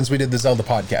about it since we did the Zelda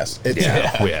podcast.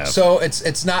 We have. So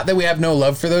it's not that we have no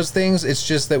love for those things. It's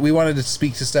just that we wanted to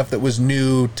speak to stuff that was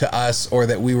new to us or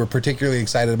that we were particularly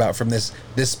excited about from this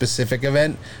specific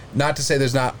event. Not to say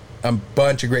there's not a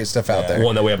bunch of great stuff out there.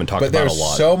 One that we haven't talked but about a there's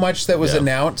lot. so much that was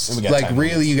announced. Like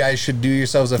really, you guys should do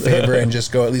yourselves a favor and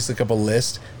just go at least look up a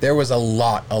list. There was a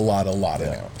lot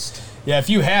announced. Yeah,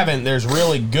 if you haven't, there's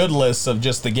really good lists of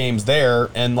just the games there.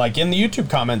 And like in the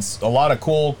YouTube comments, a lot of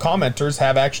cool commenters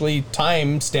have actually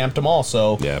time stamped them all.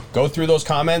 So go through those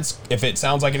comments. If it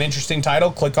sounds like an interesting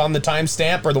title, click on the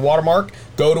timestamp or the watermark,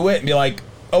 go to it and be like,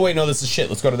 oh wait, no, this is shit.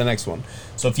 Let's go to the next one.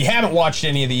 So if you haven't watched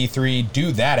any of the E3,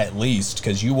 do that at least,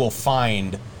 because you will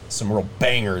find some real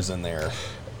bangers in there.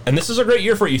 And this is a great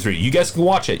year for E3. You guys can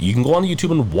watch it. You can go on YouTube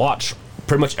and watch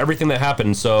pretty much everything that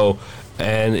happened. So,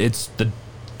 and it's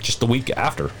just the week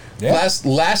after. Yeah.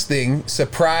 Last thing,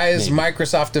 surprise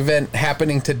Microsoft event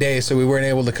happening today, so we weren't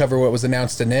able to cover what was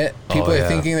announced in it. People are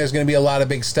thinking there's going to be a lot of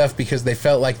big stuff because they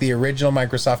felt like the original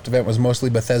Microsoft event was mostly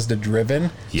Bethesda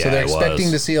driven. Yeah, so they're it expecting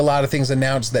was. to see a lot of things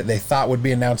announced that they thought would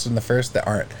be announced in the first that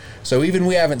aren't. So even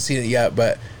we haven't seen it yet,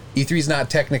 but E3's not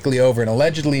technically over, and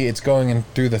allegedly it's going in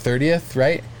through the 30th,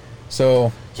 right?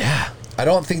 So yeah. I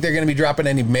don't think they're going to be dropping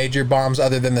any major bombs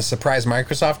other than the surprise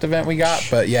Microsoft event we got.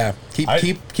 But yeah,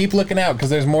 keep looking out because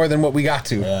there's more than what we got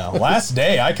to. Yeah, last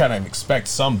day I kind of expect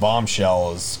some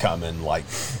bombshells coming. Like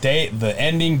the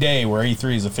ending day where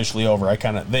E3 is officially over. I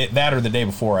kind of that or the day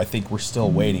before. I think we're still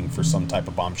waiting for some type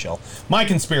of bombshell. My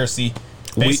conspiracy,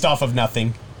 based off of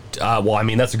nothing. Well, I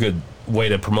mean that's a good way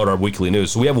to promote our weekly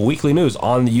news. So we have a weekly news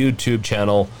on the YouTube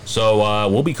channel. So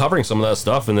we'll be covering some of that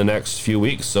stuff in the next few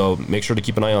weeks. So make sure to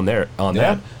keep an eye on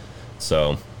that.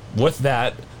 So with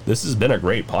that, this has been a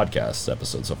great podcast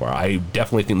episode so far. I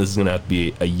definitely think this is going to have to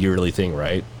be a yearly thing,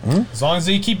 right? As long as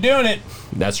you keep doing it.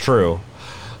 That's true.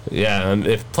 Yeah, and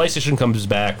if PlayStation comes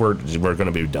back, we're going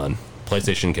to be done.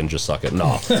 PlayStation can just suck it.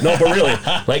 No, but really,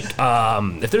 like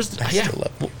if there's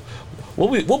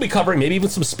We'll be covering maybe even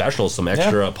some specials, some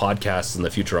extra podcasts in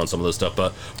the future on some of this stuff.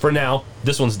 But for now,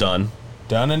 this one's done.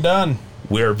 Done and done.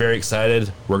 We're very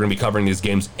excited. We're going to be covering these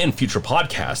games in future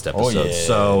podcast episodes. Oh, yes.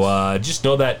 So just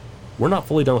know that we're not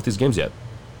fully done with these games yet.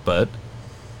 But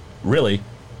really,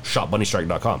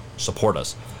 shopbunnystrike.com. Support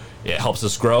us. It helps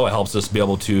us grow. It helps us be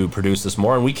able to produce this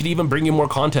more. And we could even bring you more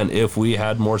content if we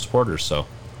had more supporters. So.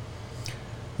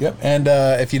 Yep, and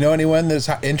if you know anyone that's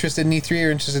interested in E3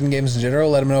 or interested in games in general,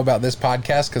 let them know about this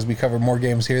podcast because we cover more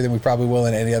games here than we probably will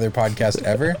in any other podcast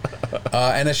ever.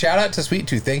 And a shout out to Sweet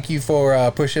Tooth. Thank you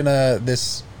for pushing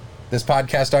this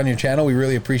podcast on your channel. We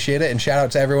really appreciate it. And shout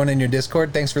out to everyone in your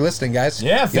Discord. Thanks for listening, guys.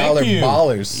 Yeah, thank you. Y'all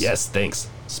are ballers. Yes,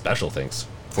 thanks. Special thanks,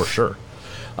 for sure.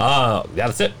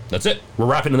 That's it. We're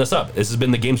wrapping this up. This has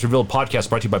been the Games Revealed podcast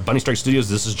brought to you by Bunny Strike Studios.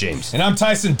 This is James. And I'm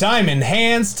Tyson Diamond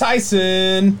Hands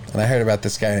Tyson. And I heard about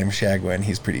this guy named Shagwin.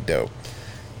 He's pretty dope.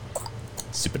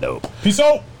 Super dope. Peace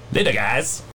out. Later, guys.